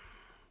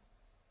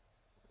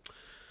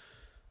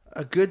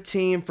good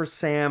team for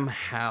Sam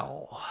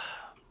Howell.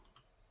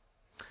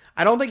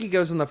 I don't think he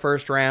goes in the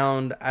first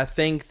round. I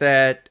think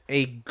that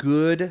a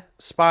good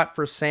spot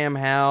for Sam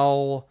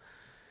Howell,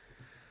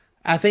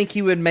 I think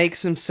he would make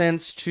some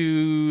sense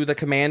to the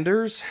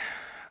Commanders.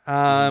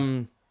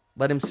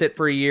 Let him sit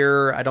for a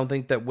year. I don't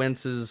think that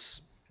Wentz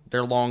is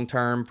their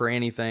long-term for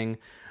anything.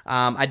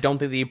 I don't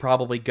think that he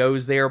probably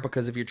goes there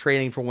because if you're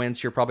trading for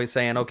Wentz, you're probably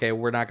saying, okay,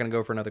 we're not going to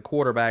go for another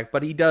quarterback.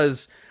 But he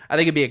does, I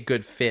think it'd be a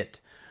good fit.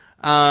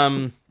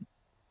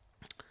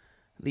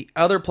 The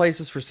other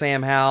places for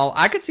Sam Howell,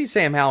 I could see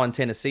Sam Howell in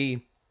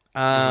Tennessee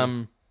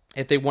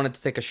if they wanted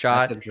to take a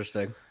shot. That's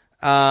interesting.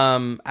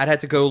 I'd have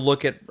to go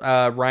look at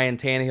Ryan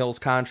Tannehill's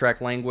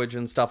contract language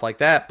and stuff like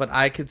that, but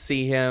I could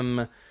see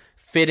him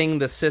fitting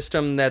the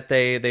system that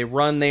they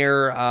run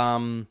there.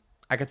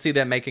 I could see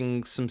that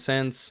making some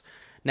sense.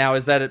 Now,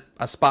 is that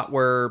a spot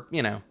where,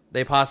 you know,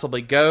 they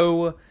possibly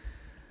go?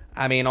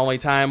 I mean, only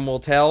time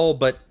will tell,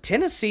 but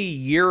Tennessee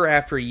year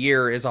after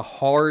year is a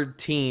hard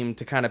team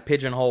to kind of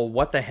pigeonhole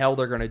what the hell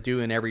they're going to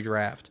do in every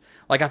draft.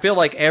 Like, I feel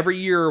like every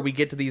year we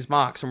get to these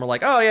mocks and we're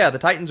like, oh yeah, the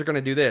Titans are going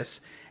to do this,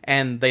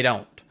 and they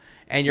don't.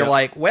 And you're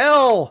like,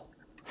 well,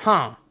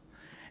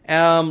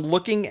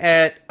 looking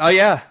at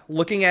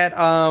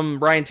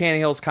Ryan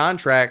Tannehill's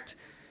contract,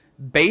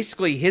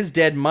 basically his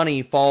dead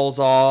money falls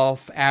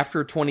off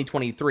after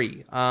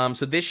 2023.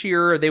 So this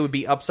year they would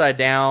be upside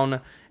down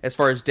as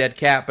far as dead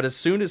cap, but as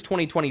soon as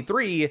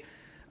 2023,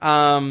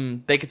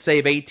 they could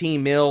save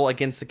 18 mil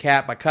against the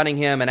cap by cutting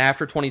him, and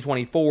after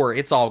 2024,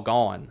 it's all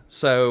gone.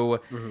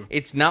 So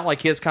it's not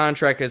like his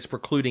contract is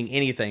precluding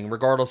anything,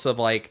 regardless of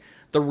like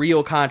the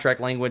real contract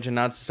language, and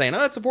not saying,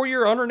 oh, it's a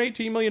 4-year,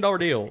 $118 million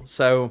deal.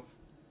 So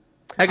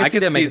I could see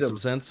that making some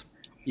sense.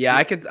 Yeah,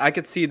 I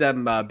could see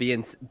them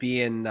being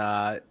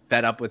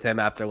fed up with him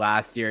after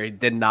last year. He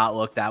did not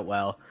look that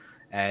well,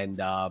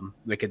 and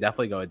we could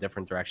definitely go a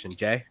different direction.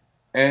 Jay?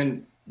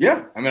 And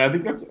yeah, I mean, I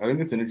think that's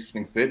an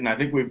interesting fit, and I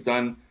think we've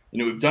done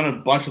a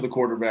bunch of the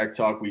quarterback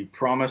talk. We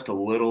promised a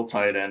little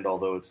tight end,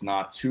 although it's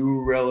not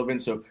too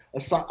relevant. So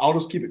I'll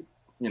just keep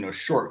it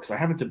short because I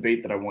have a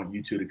debate that I want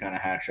you two to kind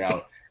of hash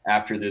out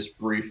after this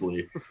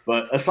briefly.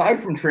 But aside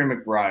from Trey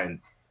McBride,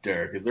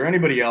 Derek, is there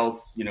anybody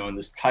else in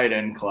this tight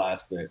end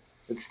class that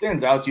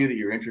stands out to you that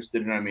you're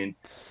interested in? I mean,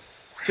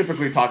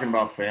 typically talking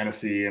about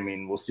fantasy, I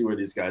mean, we'll see where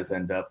these guys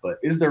end up, but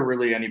is there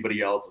really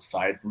anybody else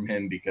aside from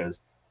him?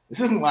 Because this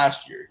isn't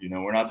last year.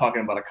 We're not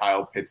talking about a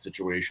Kyle Pitts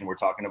situation. We're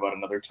talking about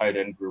another tight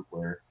end group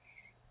where,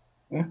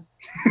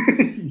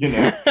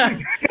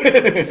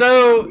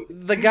 So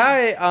the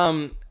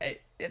guy,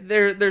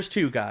 there's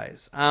two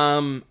guys.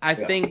 I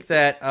think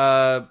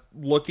that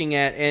looking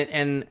at,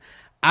 and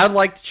I'd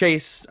like to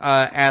chase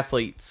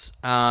athletes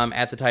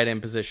at the tight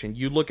end position.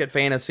 You look at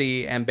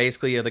fantasy, and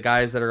basically the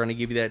guys that are going to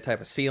give you that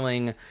type of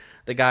ceiling,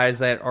 the guys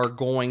that are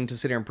going to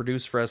sit here and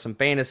produce for us in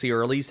fantasy,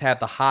 or at least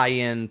have the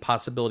high-end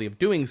possibility of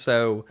doing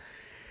so.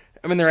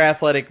 I mean, they're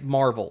athletic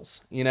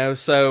marvels,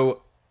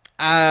 So,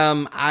 if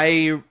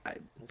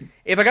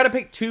I got to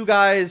pick two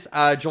guys,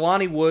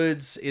 Jelani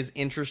Woods is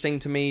interesting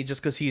to me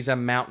just because he's a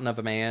mountain of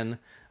a man.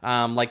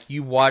 Like,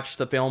 you watched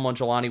the film on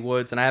Jelani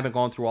Woods, and I haven't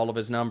gone through all of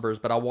his numbers,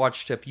 but I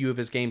watched a few of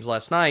his games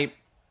last night,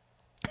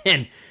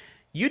 and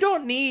you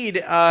don't need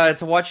to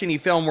watch any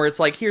film where it's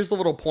like, here's the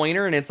little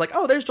pointer, and it's like,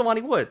 oh, there's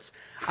Jelani Woods.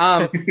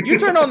 You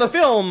turn on the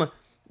film,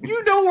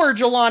 you know where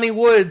Jelani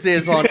Woods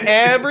is on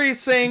every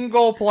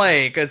single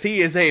play because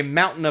he is a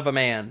mountain of a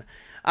man.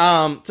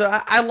 So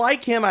I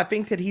like him. I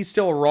think that he's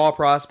still a raw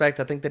prospect.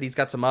 I think that he's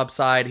got some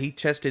upside. He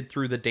tested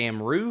through the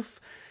damn roof.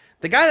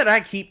 The guy that I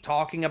keep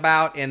talking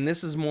about, and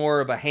this is more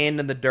of a hand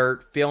in the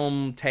dirt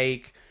film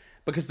take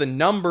because the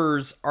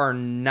numbers are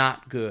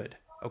not good,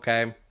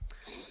 okay?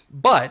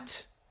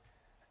 But,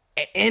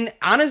 and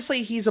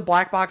honestly, he's a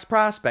black box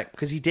prospect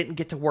because he didn't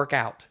get to work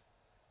out.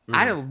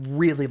 I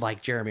really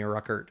like Jeremy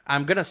Ruckert.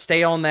 I'm going to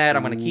stay on that.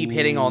 I'm going to keep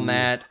hitting on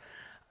that.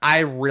 I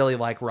really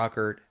like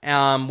Ruckert.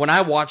 When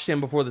I watched him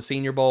before the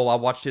Senior Bowl, I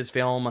watched his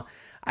film,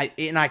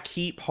 and I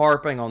keep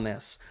harping on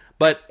this,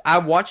 but I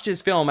watched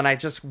his film and I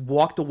just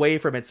walked away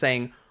from it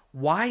saying,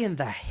 why in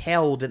the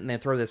hell didn't they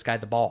throw this guy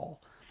the ball?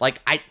 Like,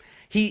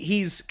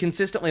 he's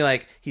consistently,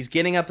 like, he's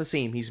getting up the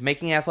seam. He's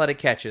making athletic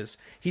catches.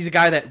 He's a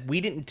guy that we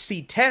didn't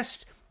see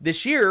test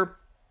this year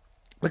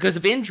because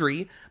of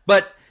injury,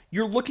 but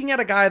you're looking at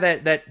a guy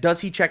that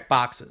does he check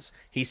boxes.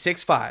 He's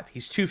 6'5",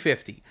 he's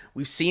 250.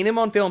 We've seen him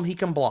on film, he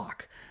can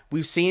block.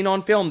 We've seen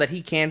on film that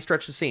he can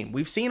stretch the seam.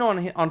 We've seen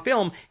on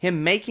film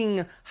him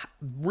making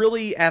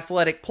really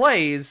athletic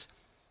plays.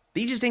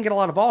 He just didn't get a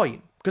lot of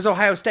volume because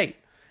Ohio State.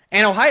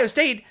 And Ohio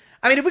State,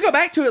 I mean, if we go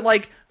back to it,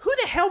 like, who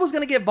the hell was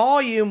going to get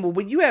volume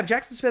when you have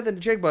Jackson Smith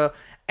and Jigba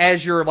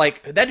as your,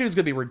 like, that dude's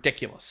going to be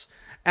ridiculous.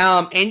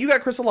 And you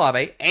got Chris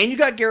Olave, and you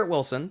got Garrett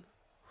Wilson.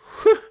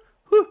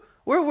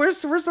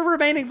 Where's the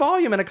remaining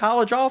volume in a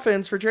college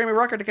offense for Jeremy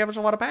Ruckert to catch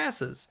a lot of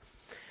passes?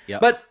 Yeah.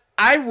 But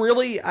I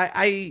really,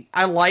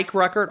 I like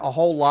Ruckert a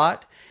whole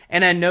lot,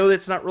 and I know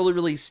it's not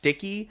really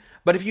sticky,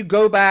 but if you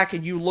go back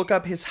and you look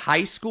up his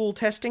high school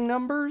testing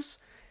numbers,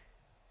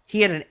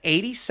 he had an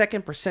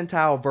 82nd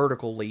percentile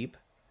vertical leap.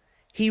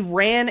 He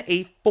ran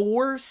a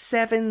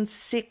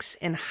 4.76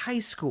 in high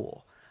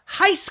school.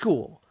 High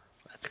school.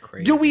 That's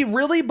crazy. Do we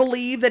really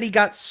believe that he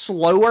got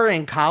slower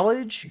in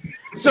college?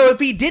 So if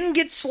he didn't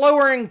get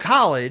slower in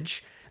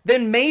college,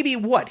 then maybe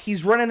what?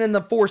 He's running in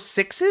the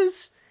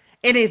 4.6s?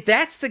 And if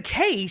that's the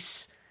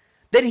case,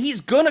 then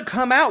he's going to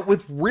come out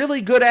with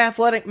really good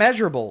athletic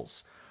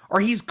measurables,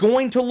 or he's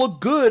going to look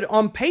good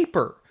on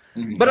paper.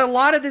 Mm-hmm. But a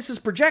lot of this is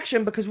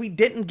projection because we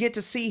didn't get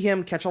to see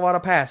him catch a lot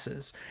of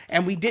passes,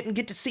 and we didn't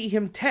get to see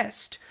him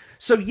test.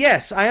 So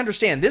yes, I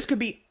understand this could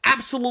be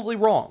absolutely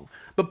wrong,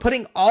 but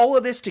putting all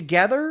of this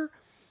together,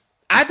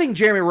 I think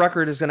Jeremy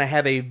Ruckert is going to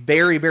have a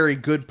very, very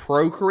good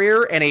pro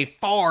career and a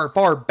far,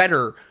 far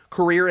better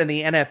career in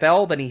the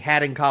NFL than he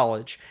had in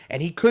college.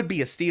 And he could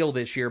be a steal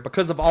this year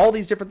because of all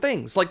these different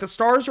things. Like, the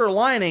stars are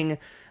aligning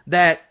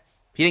that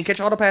he didn't catch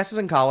a lot of passes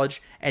in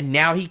college, and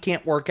now he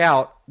can't work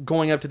out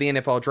going up to the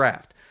NFL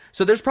draft.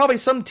 So there's probably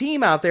some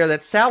team out there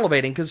that's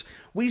salivating because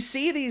we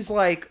see these,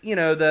 like, you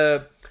know,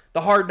 the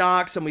Hard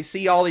Knocks, and we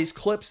see all these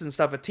clips and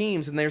stuff of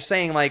teams, and they're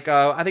saying, like,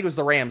 I think it was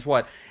the Rams,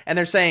 and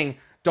they're saying,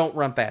 don't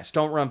run fast,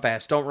 don't run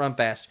fast, don't run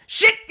fast.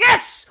 Shit,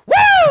 yes!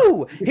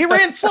 Woo! He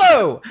ran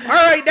slow. All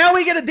right, now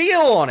we get a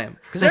deal on him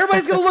because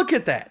everybody's going to look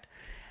at that.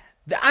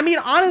 I mean,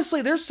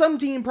 honestly, there's some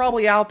team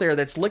probably out there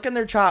that's licking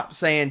their chops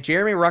saying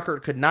Jeremy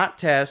Ruckert could not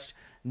test.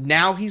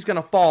 Now he's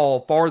going to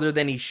fall farther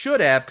than he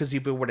should have because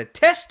if he would have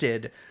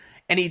tested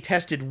and he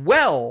tested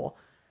well,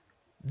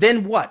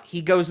 then what?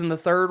 He goes in the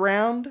third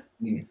round?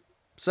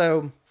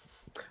 So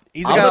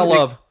he's a guy I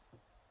love.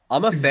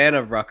 I'm a fan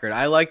of Ruckert.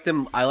 I liked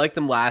him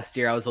last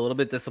year. I was a little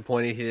bit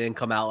disappointed he didn't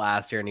come out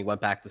last year and he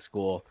went back to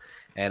school.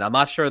 And I'm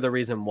not sure the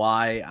reason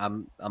why.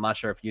 I'm not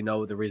sure if you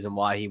know the reason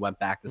why he went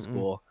back to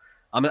school.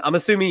 I'm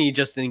assuming he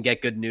just didn't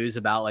get good news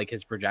about, like,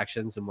 his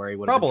projections and where he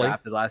would have been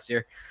drafted last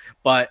year.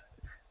 But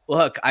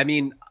Look, I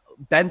mean,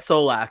 Ben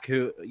Solak,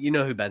 who you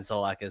know who Ben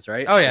Solak is,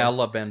 right? Oh yeah, I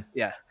love Ben.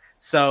 Yeah.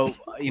 So,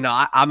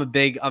 I'm a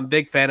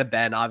big fan of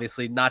Ben,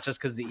 obviously, not just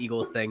because the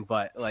Eagles thing,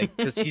 but like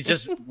because he's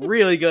just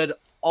really good,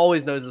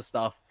 always knows his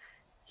stuff.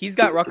 He's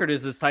got Ruckert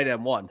as his tight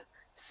end 1.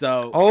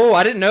 So, oh,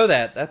 I didn't know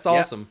that. That's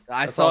awesome.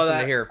 I That's saw awesome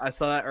that. to hear. I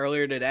saw that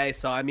earlier today.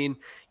 So, I mean,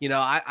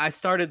 I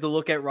started to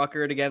look at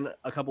Ruckert again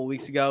a couple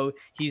weeks ago.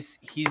 He's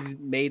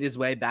made his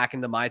way back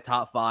into my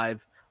top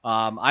 5.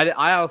 I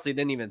honestly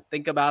didn't even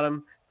think about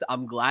him.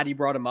 I'm glad he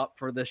brought him up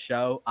for this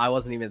show. I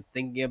wasn't even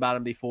thinking about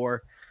him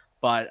before.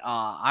 But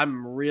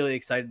I'm really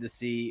excited to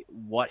see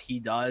what he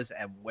does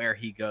and where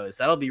he goes.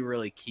 That'll be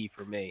really key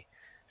for me.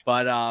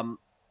 But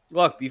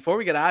look, before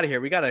we get out of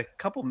here, we got a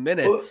couple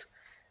minutes.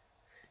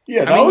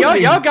 Yeah, I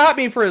mean, y'all got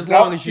me for as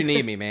long as you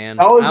need me, man.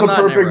 That was the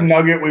perfect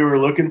nugget we were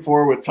looking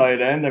for with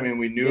tight end. I mean,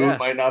 we knew it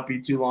might not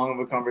be too long of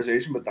a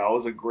conversation, but that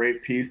was a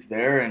great piece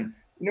there. And,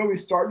 we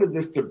started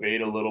this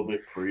debate a little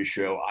bit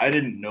pre-show. I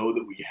didn't know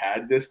that we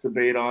had this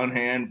debate on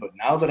hand, but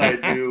now that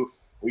I do,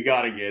 we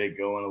got to get it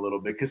going a little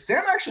bit. Because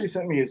Sam actually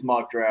sent me his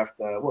mock draft,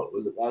 what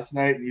was it, last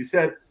night? And you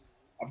said,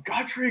 I've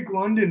got Drake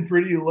London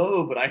pretty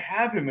low, but I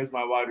have him as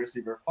my wide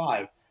receiver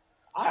 5.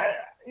 I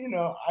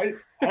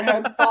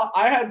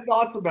had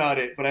thoughts about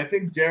it, but I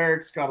think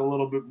Derek's got a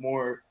little bit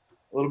more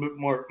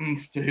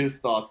oomph to his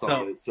thoughts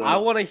on it. So I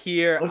want to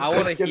hear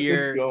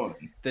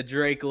the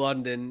Drake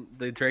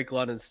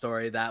London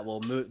story that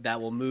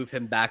will move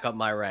him back up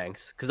my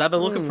ranks, because I've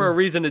been looking for a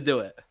reason to do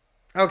it.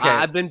 Okay,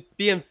 I've been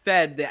being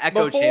fed the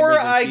echo chamber. Before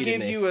I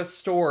give you a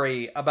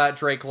story about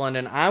Drake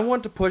London, I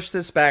want to push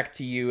this back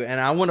to you, and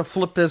I want to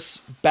flip this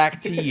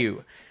back to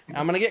you.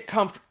 I'm gonna get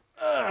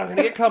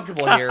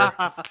comfortable here.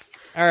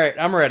 All right,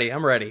 I'm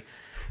ready.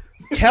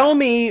 Tell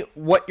me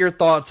what your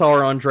thoughts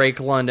are on Drake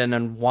London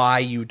and why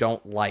you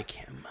don't like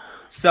him.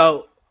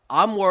 So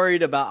I'm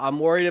worried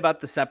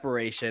about the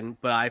separation,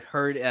 but I've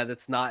heard that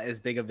it's not as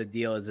big of a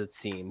deal as it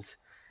seems.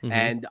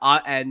 Mm-hmm.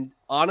 And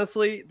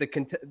honestly,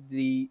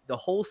 the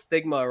whole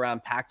stigma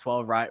around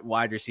Pac-12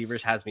 wide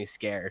receivers has me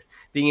scared.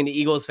 Being an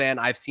Eagles fan,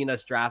 I've seen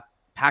us draft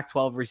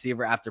Pac-12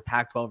 receiver after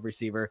Pac-12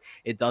 receiver.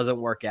 It doesn't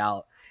work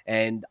out.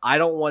 And I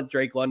don't want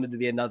Drake London to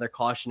be another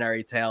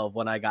cautionary tale of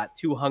when I got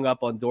too hung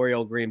up on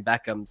Dorial Green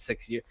Beckham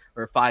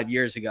 5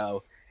 years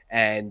ago,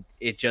 and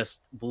it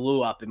just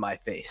blew up in my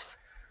face.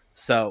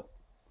 So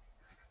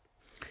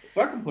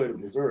Beckham played at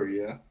Missouri,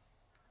 yeah.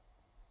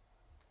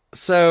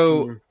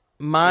 So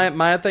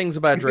my things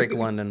about Drake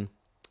London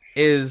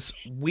is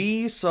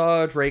we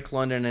saw Drake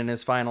London in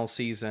his final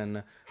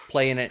season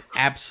play in an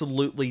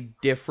absolutely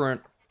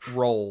different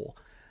role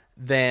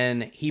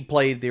than he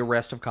played the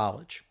rest of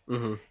college.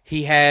 Mm-hmm.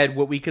 He had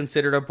what we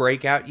considered a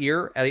breakout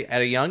year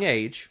at a young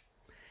age.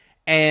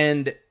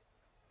 And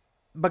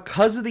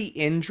because of the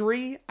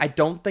injury, I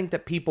don't think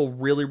that people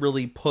really,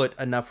 really put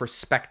enough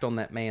respect on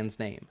that man's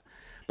name.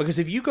 Because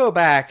if you go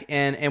back,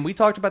 and we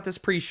talked about this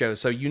pre-show,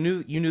 so you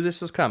knew this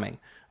was coming,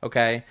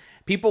 okay?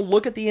 People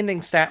look at the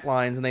ending stat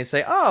lines and they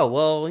say, oh,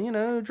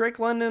 well, Drake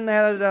London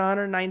had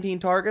 119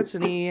 targets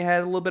and he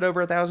had a little bit over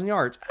 1,000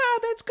 yards. Oh,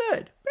 that's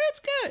good. That's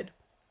good.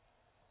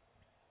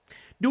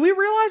 Do we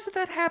realize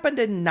that happened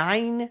in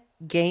 9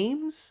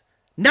 games?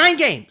 9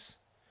 games!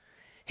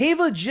 He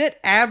legit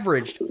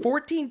averaged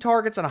 14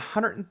 targets and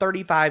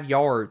 135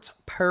 yards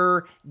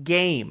per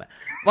game.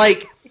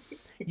 Like,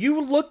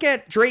 you look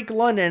at Drake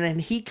London and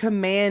he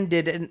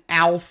commanded an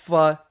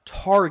alpha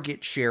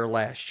target share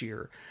last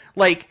year.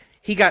 Like,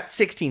 he got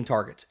 16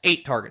 targets,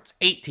 8 targets,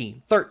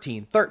 18,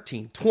 13,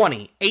 13,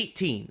 20,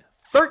 18,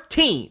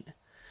 13.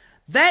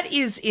 That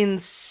is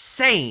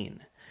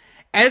insane.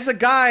 As a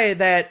guy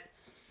that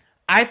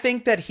I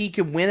think that he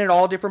can win at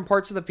all different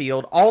parts of the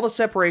field, all the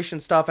separation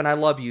stuff, and I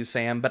love you,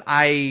 Sam, but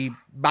I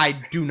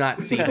do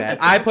not see that.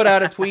 I put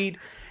out a tweet,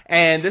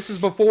 and this is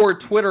before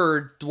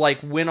Twitter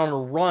went on a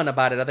run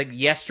about it, I think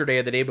yesterday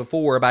or the day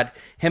before, about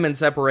him and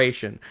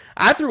separation.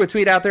 I threw a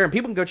tweet out there, and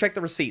people can go check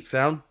the receipts, because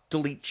I don't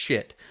delete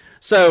shit.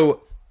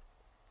 So,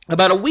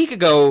 about a week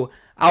ago,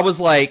 I was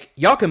like,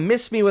 y'all can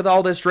miss me with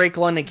all this Drake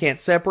London can't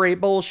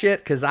separate bullshit,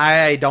 because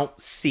I don't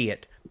see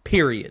it,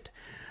 period.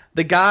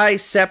 The guy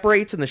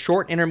separates in the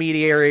short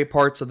intermediary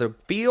parts of the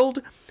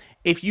field.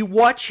 If you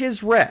watch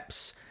his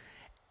reps,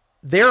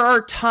 there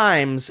are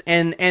times,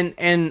 and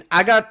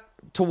I got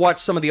to watch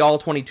some of the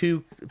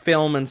All-22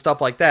 film and stuff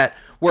like that,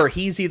 where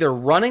he's either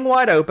running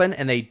wide open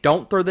and they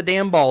don't throw the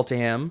damn ball to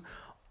him,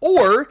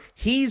 or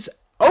he's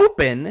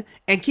open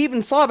and Kevin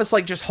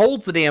Slavis just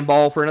holds the damn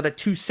ball for another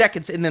 2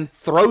 seconds and then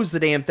throws the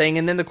damn thing,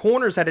 and then the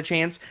corners had a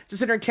chance to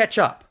sit there and catch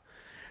up.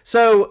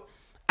 So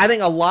I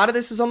think a lot of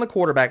this is on the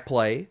quarterback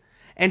play.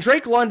 And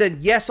Drake London,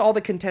 yes, all the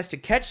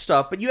contested catch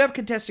stuff, but you have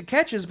contested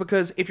catches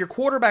because if your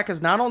quarterback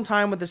is not on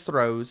time with his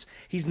throws,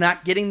 he's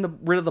not getting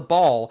rid of the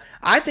ball.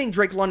 I think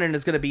Drake London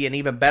is going to be an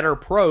even better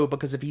pro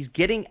because if he's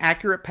getting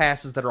accurate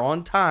passes that are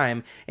on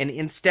time and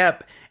in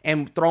step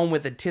and thrown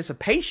with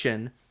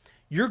anticipation,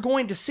 you're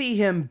going to see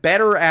him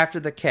better after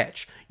the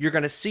catch. You're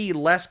going to see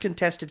less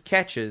contested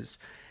catches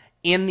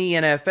in the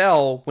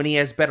NFL when he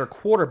has better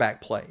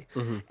quarterback play.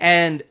 Mm-hmm.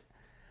 And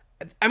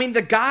I mean,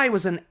 the guy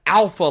was an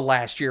alpha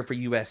last year for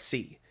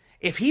USC.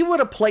 If he would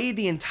have played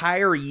the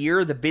entire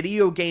year, the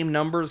video game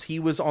numbers he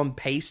was on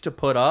pace to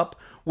put up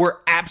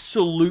were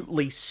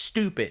absolutely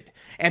stupid.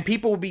 And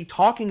people would be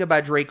talking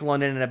about Drake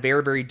London in a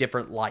very, very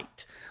different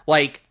light.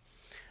 Like,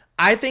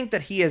 I think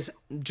that he has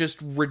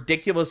just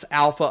ridiculous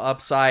alpha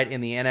upside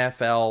in the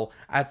NFL.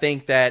 I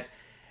think that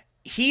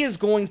he is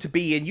going to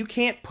be, and you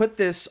can't put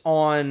this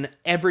on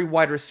every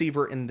wide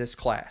receiver in this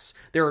class.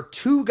 There are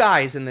two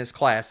guys in this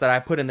class that I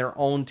put in their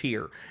own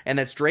tier, and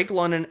that's Drake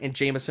London and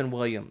Jameson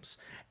Williams.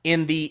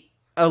 In the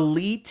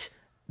elite,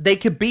 they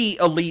could be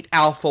elite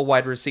alpha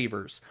wide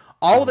receivers.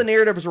 All the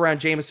narratives around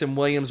Jameson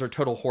Williams are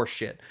total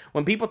horseshit.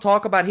 When people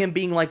talk about him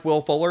being like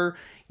Will Fuller,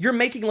 you're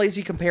making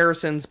lazy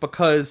comparisons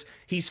because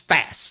he's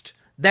fast.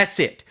 That's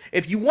it.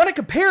 If you want to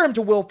compare him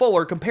to Will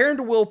Fuller, compare him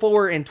to Will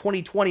Fuller in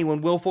 2020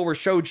 when Will Fuller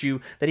showed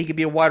you that he could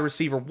be a wide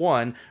receiver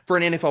 1 for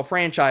an NFL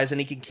franchise and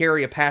he can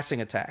carry a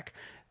passing attack.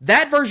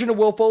 That version of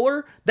Will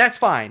Fuller, that's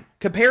fine.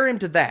 Compare him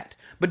to that.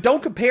 But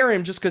don't compare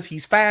him just because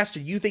he's fast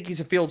and you think he's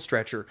a field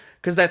stretcher,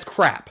 because that's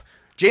crap.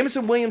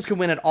 Jameson Williams can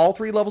win at all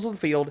 3 levels of the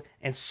field,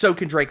 and so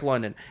can Drake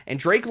London. And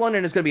Drake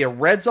London is going to be a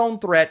red zone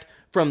threat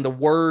from the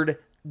word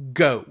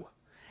go.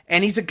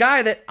 And he's a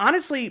guy that,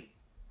 honestly,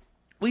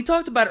 we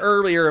talked about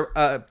earlier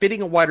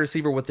fitting a wide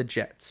receiver with the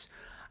Jets.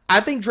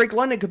 I think Drake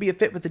London could be a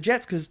fit with the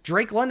Jets because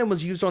Drake London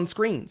was used on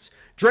screens.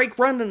 Drake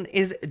London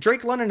is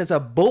a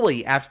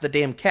bully after the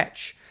damn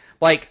catch.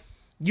 Like,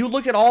 you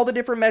look at all the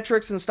different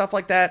metrics and stuff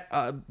like that,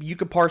 you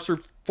could parse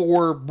through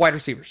 4 wide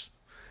receivers.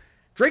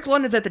 Drake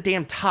London's at the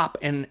damn top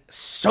in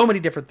so many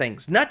different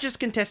things, not just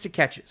contested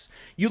catches.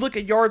 You look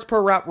at yards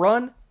per route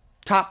run,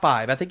 top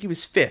 5. I think he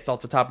was 5th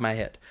off the top of my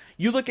head.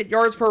 You look at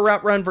yards per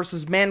route run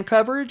versus man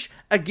coverage,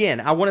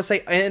 again, I want to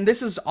say, and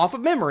this is off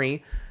of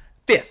memory,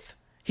 5th.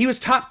 He was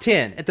top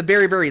 10 at the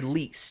very, very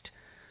least.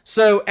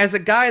 So as a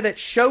guy that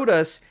showed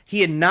us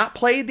he had not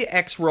played the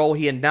X role,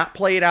 he had not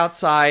played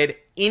outside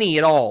any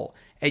at all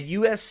at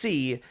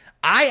USC,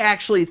 I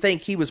actually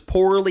think he was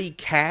poorly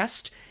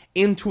cast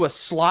into a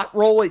slot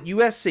role at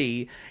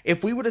USC.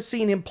 If we would have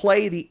seen him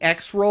play the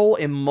X role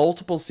in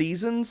multiple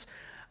seasons,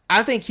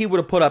 I think he would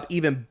have put up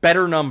even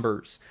better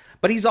numbers.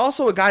 But he's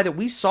also a guy that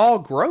we saw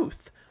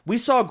growth. We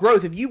saw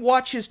growth. If you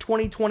watch his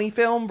 2020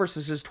 film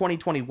versus his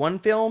 2021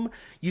 film,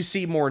 you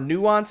see more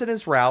nuance in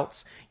his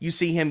routes. You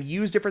see him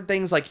use different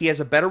things, like he has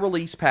a better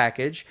release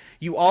package.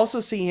 You also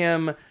see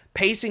him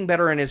pacing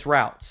better in his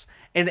routes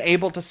and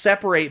able to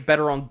separate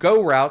better on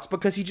go routes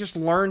because he just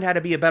learned how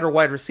to be a better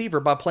wide receiver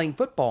by playing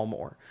football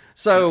more.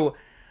 So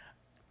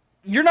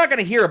you're not going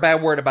to hear a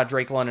bad word about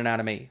Drake London out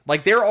of me.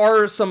 Like, there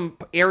are some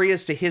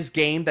areas to his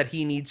game that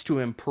he needs to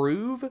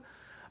improve,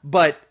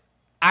 but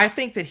I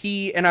think that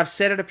he, and I've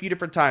said it a few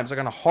different times, I'm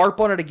going to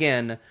harp on it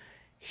again,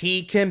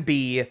 he can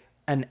be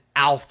an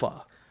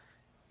alpha.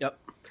 Yep.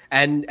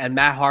 And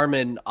Matt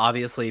Harmon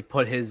obviously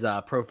put his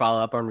profile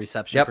up on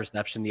Reception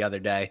Perception the other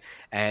day.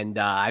 And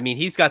I mean,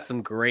 he's got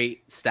some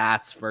great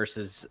stats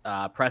versus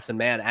press and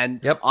man.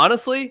 And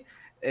honestly,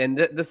 and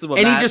this is what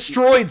he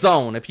destroyed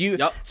zone. If you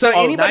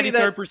anybody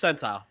 93rd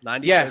percentile,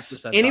 93rd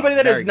percentile. Anybody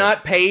that is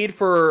not paid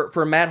for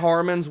Matt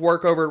Harmon's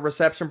work over at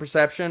Reception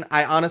Perception,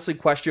 I honestly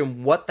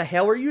question what the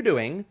hell are you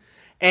doing.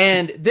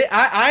 And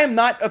I am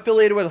not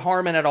affiliated with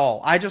Harmon at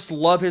all. I just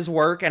love his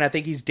work, and I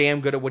think he's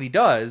damn good at what he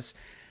does.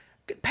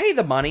 Pay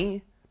the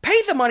money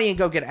and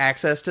go get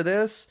access to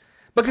this,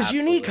 because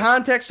you need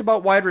context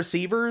about wide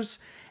receivers.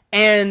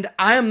 And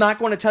I am not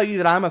going to tell you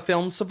that I'm a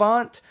film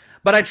savant,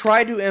 but I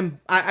try to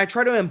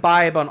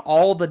imbibe on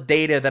all the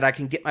data that I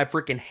can get my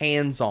freaking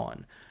hands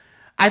on.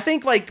 I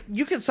think, like,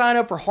 you can sign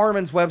up for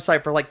Harmon's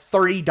website for like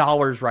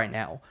 $30 right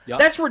now. Yep.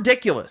 That's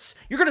ridiculous.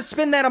 You're going to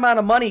spend that amount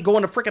of money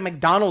going to freaking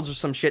McDonald's or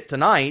some shit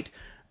tonight.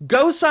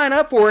 Go sign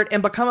up for it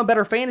and become a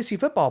better fantasy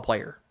football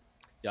player.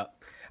 Yep.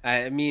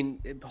 I mean,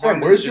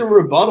 Sam, where's your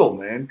rebuttal,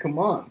 man? Come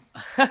on.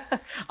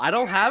 I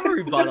don't have a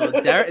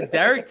rebuttal.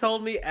 Derek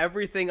told me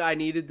everything I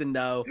needed to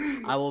know.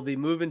 I will be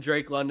moving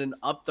Drake London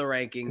up the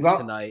rankings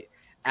tonight,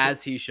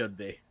 as he should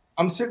be.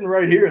 I'm sitting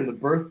right here in the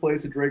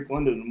birthplace of Drake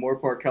London in Moore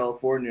Park,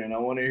 California, and I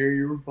want to hear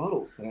your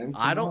rebuttal, Sam.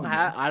 I don't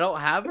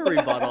have a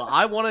rebuttal.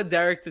 I wanted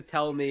Derek to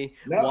tell me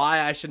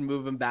why I should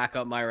move him back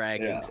up my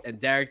rankings, and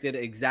Derek did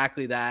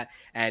exactly that,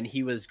 and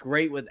he was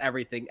great with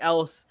everything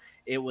else.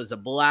 It was a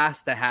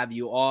blast to have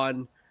you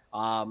on.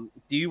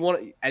 Do you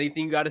want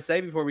anything you got to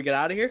say before we get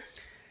out of here?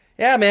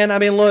 Yeah, man. I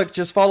mean, look,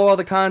 just follow all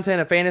the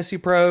content at Fantasy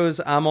Pros.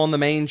 I'm on the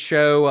main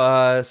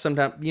show,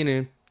 sometimes,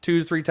 2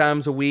 to 3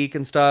 times a week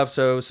and stuff.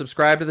 So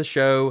subscribe to the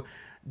show,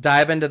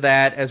 dive into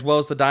that, as well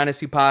as the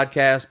Dynasty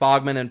podcast.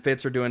 Bogman and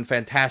Fitz are doing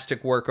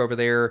fantastic work over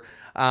there.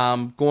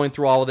 Going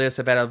through all of this,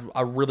 I've had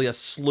a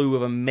slew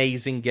of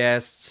amazing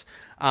guests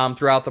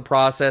throughout the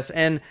process.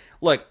 And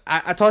look,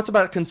 I talked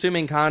about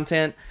consuming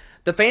content.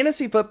 The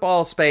fantasy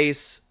football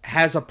space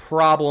has a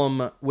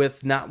problem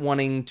with not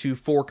wanting to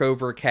fork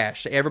over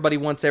cash. Everybody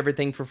wants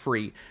everything for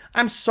free.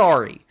 I'm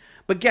sorry,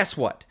 but guess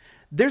what?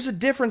 There's a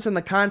difference in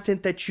the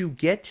content that you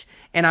get,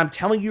 and I'm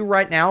telling you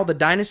right now, the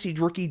Dynasty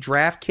Rookie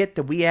Draft Kit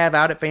that we have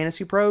out at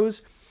Fantasy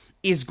Pros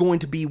is going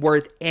to be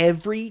worth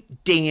every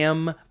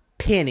damn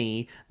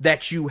penny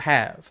that you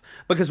have.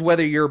 Because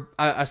whether you're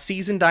a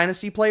seasoned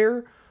Dynasty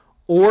player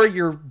or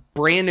you're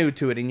brand new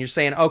to it and you're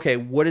saying, okay,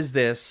 what is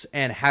this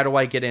and how do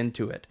I get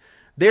into it?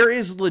 There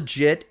is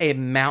legit a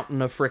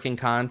mountain of freaking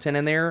content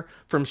in there,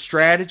 from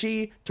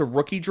strategy to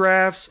rookie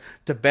drafts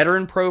to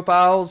veteran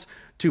profiles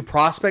to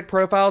prospect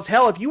profiles.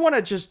 Hell, if you want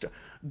to just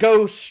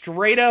go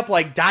straight up,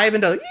 like dive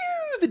into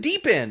the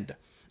deep end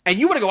and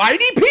you want to go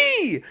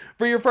IDP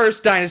for your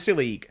first Dynasty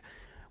League,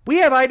 we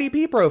have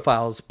IDP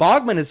profiles.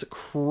 Bogman is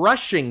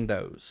crushing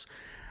those.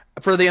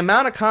 For the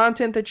amount of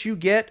content that you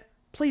get,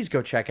 please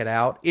go check it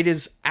out. It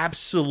is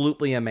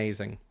absolutely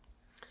amazing.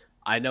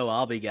 I know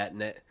I'll be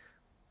getting it.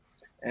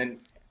 And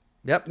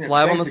yep, it's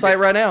live on the site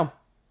right now.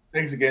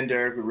 Thanks again,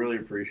 Derek. We really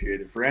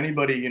appreciate it. For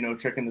anybody,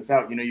 checking this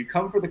out, you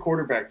come for the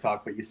quarterback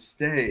talk, but you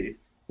stay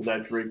for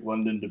that Drake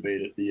London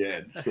debate at the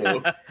end.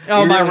 So,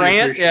 oh, my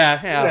rant?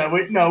 Yeah.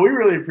 We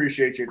really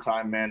appreciate your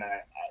time, man.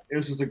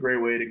 This is a great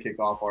way to kick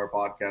off our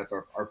podcast,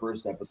 our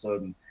first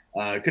episode, and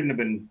it couldn't have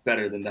been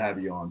better than to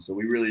have you on. So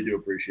we really do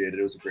appreciate it.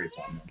 It was a great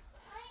time,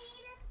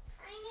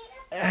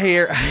 man.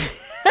 Here.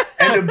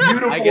 And a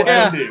beautiful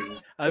ending.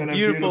 A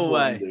beautiful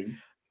way. Ending.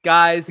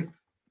 Guys,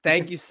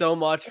 thank you so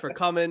much for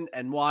coming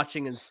and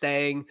watching and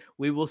staying.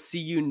 We will see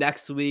you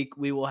next week.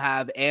 We will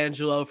have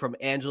Angelo from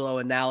Angelo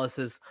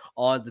Analysis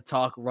on to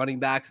talk running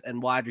backs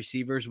and wide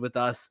receivers with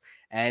us.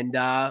 And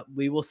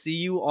we will see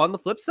you on the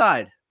flip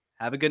side.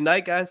 Have a good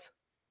night, guys.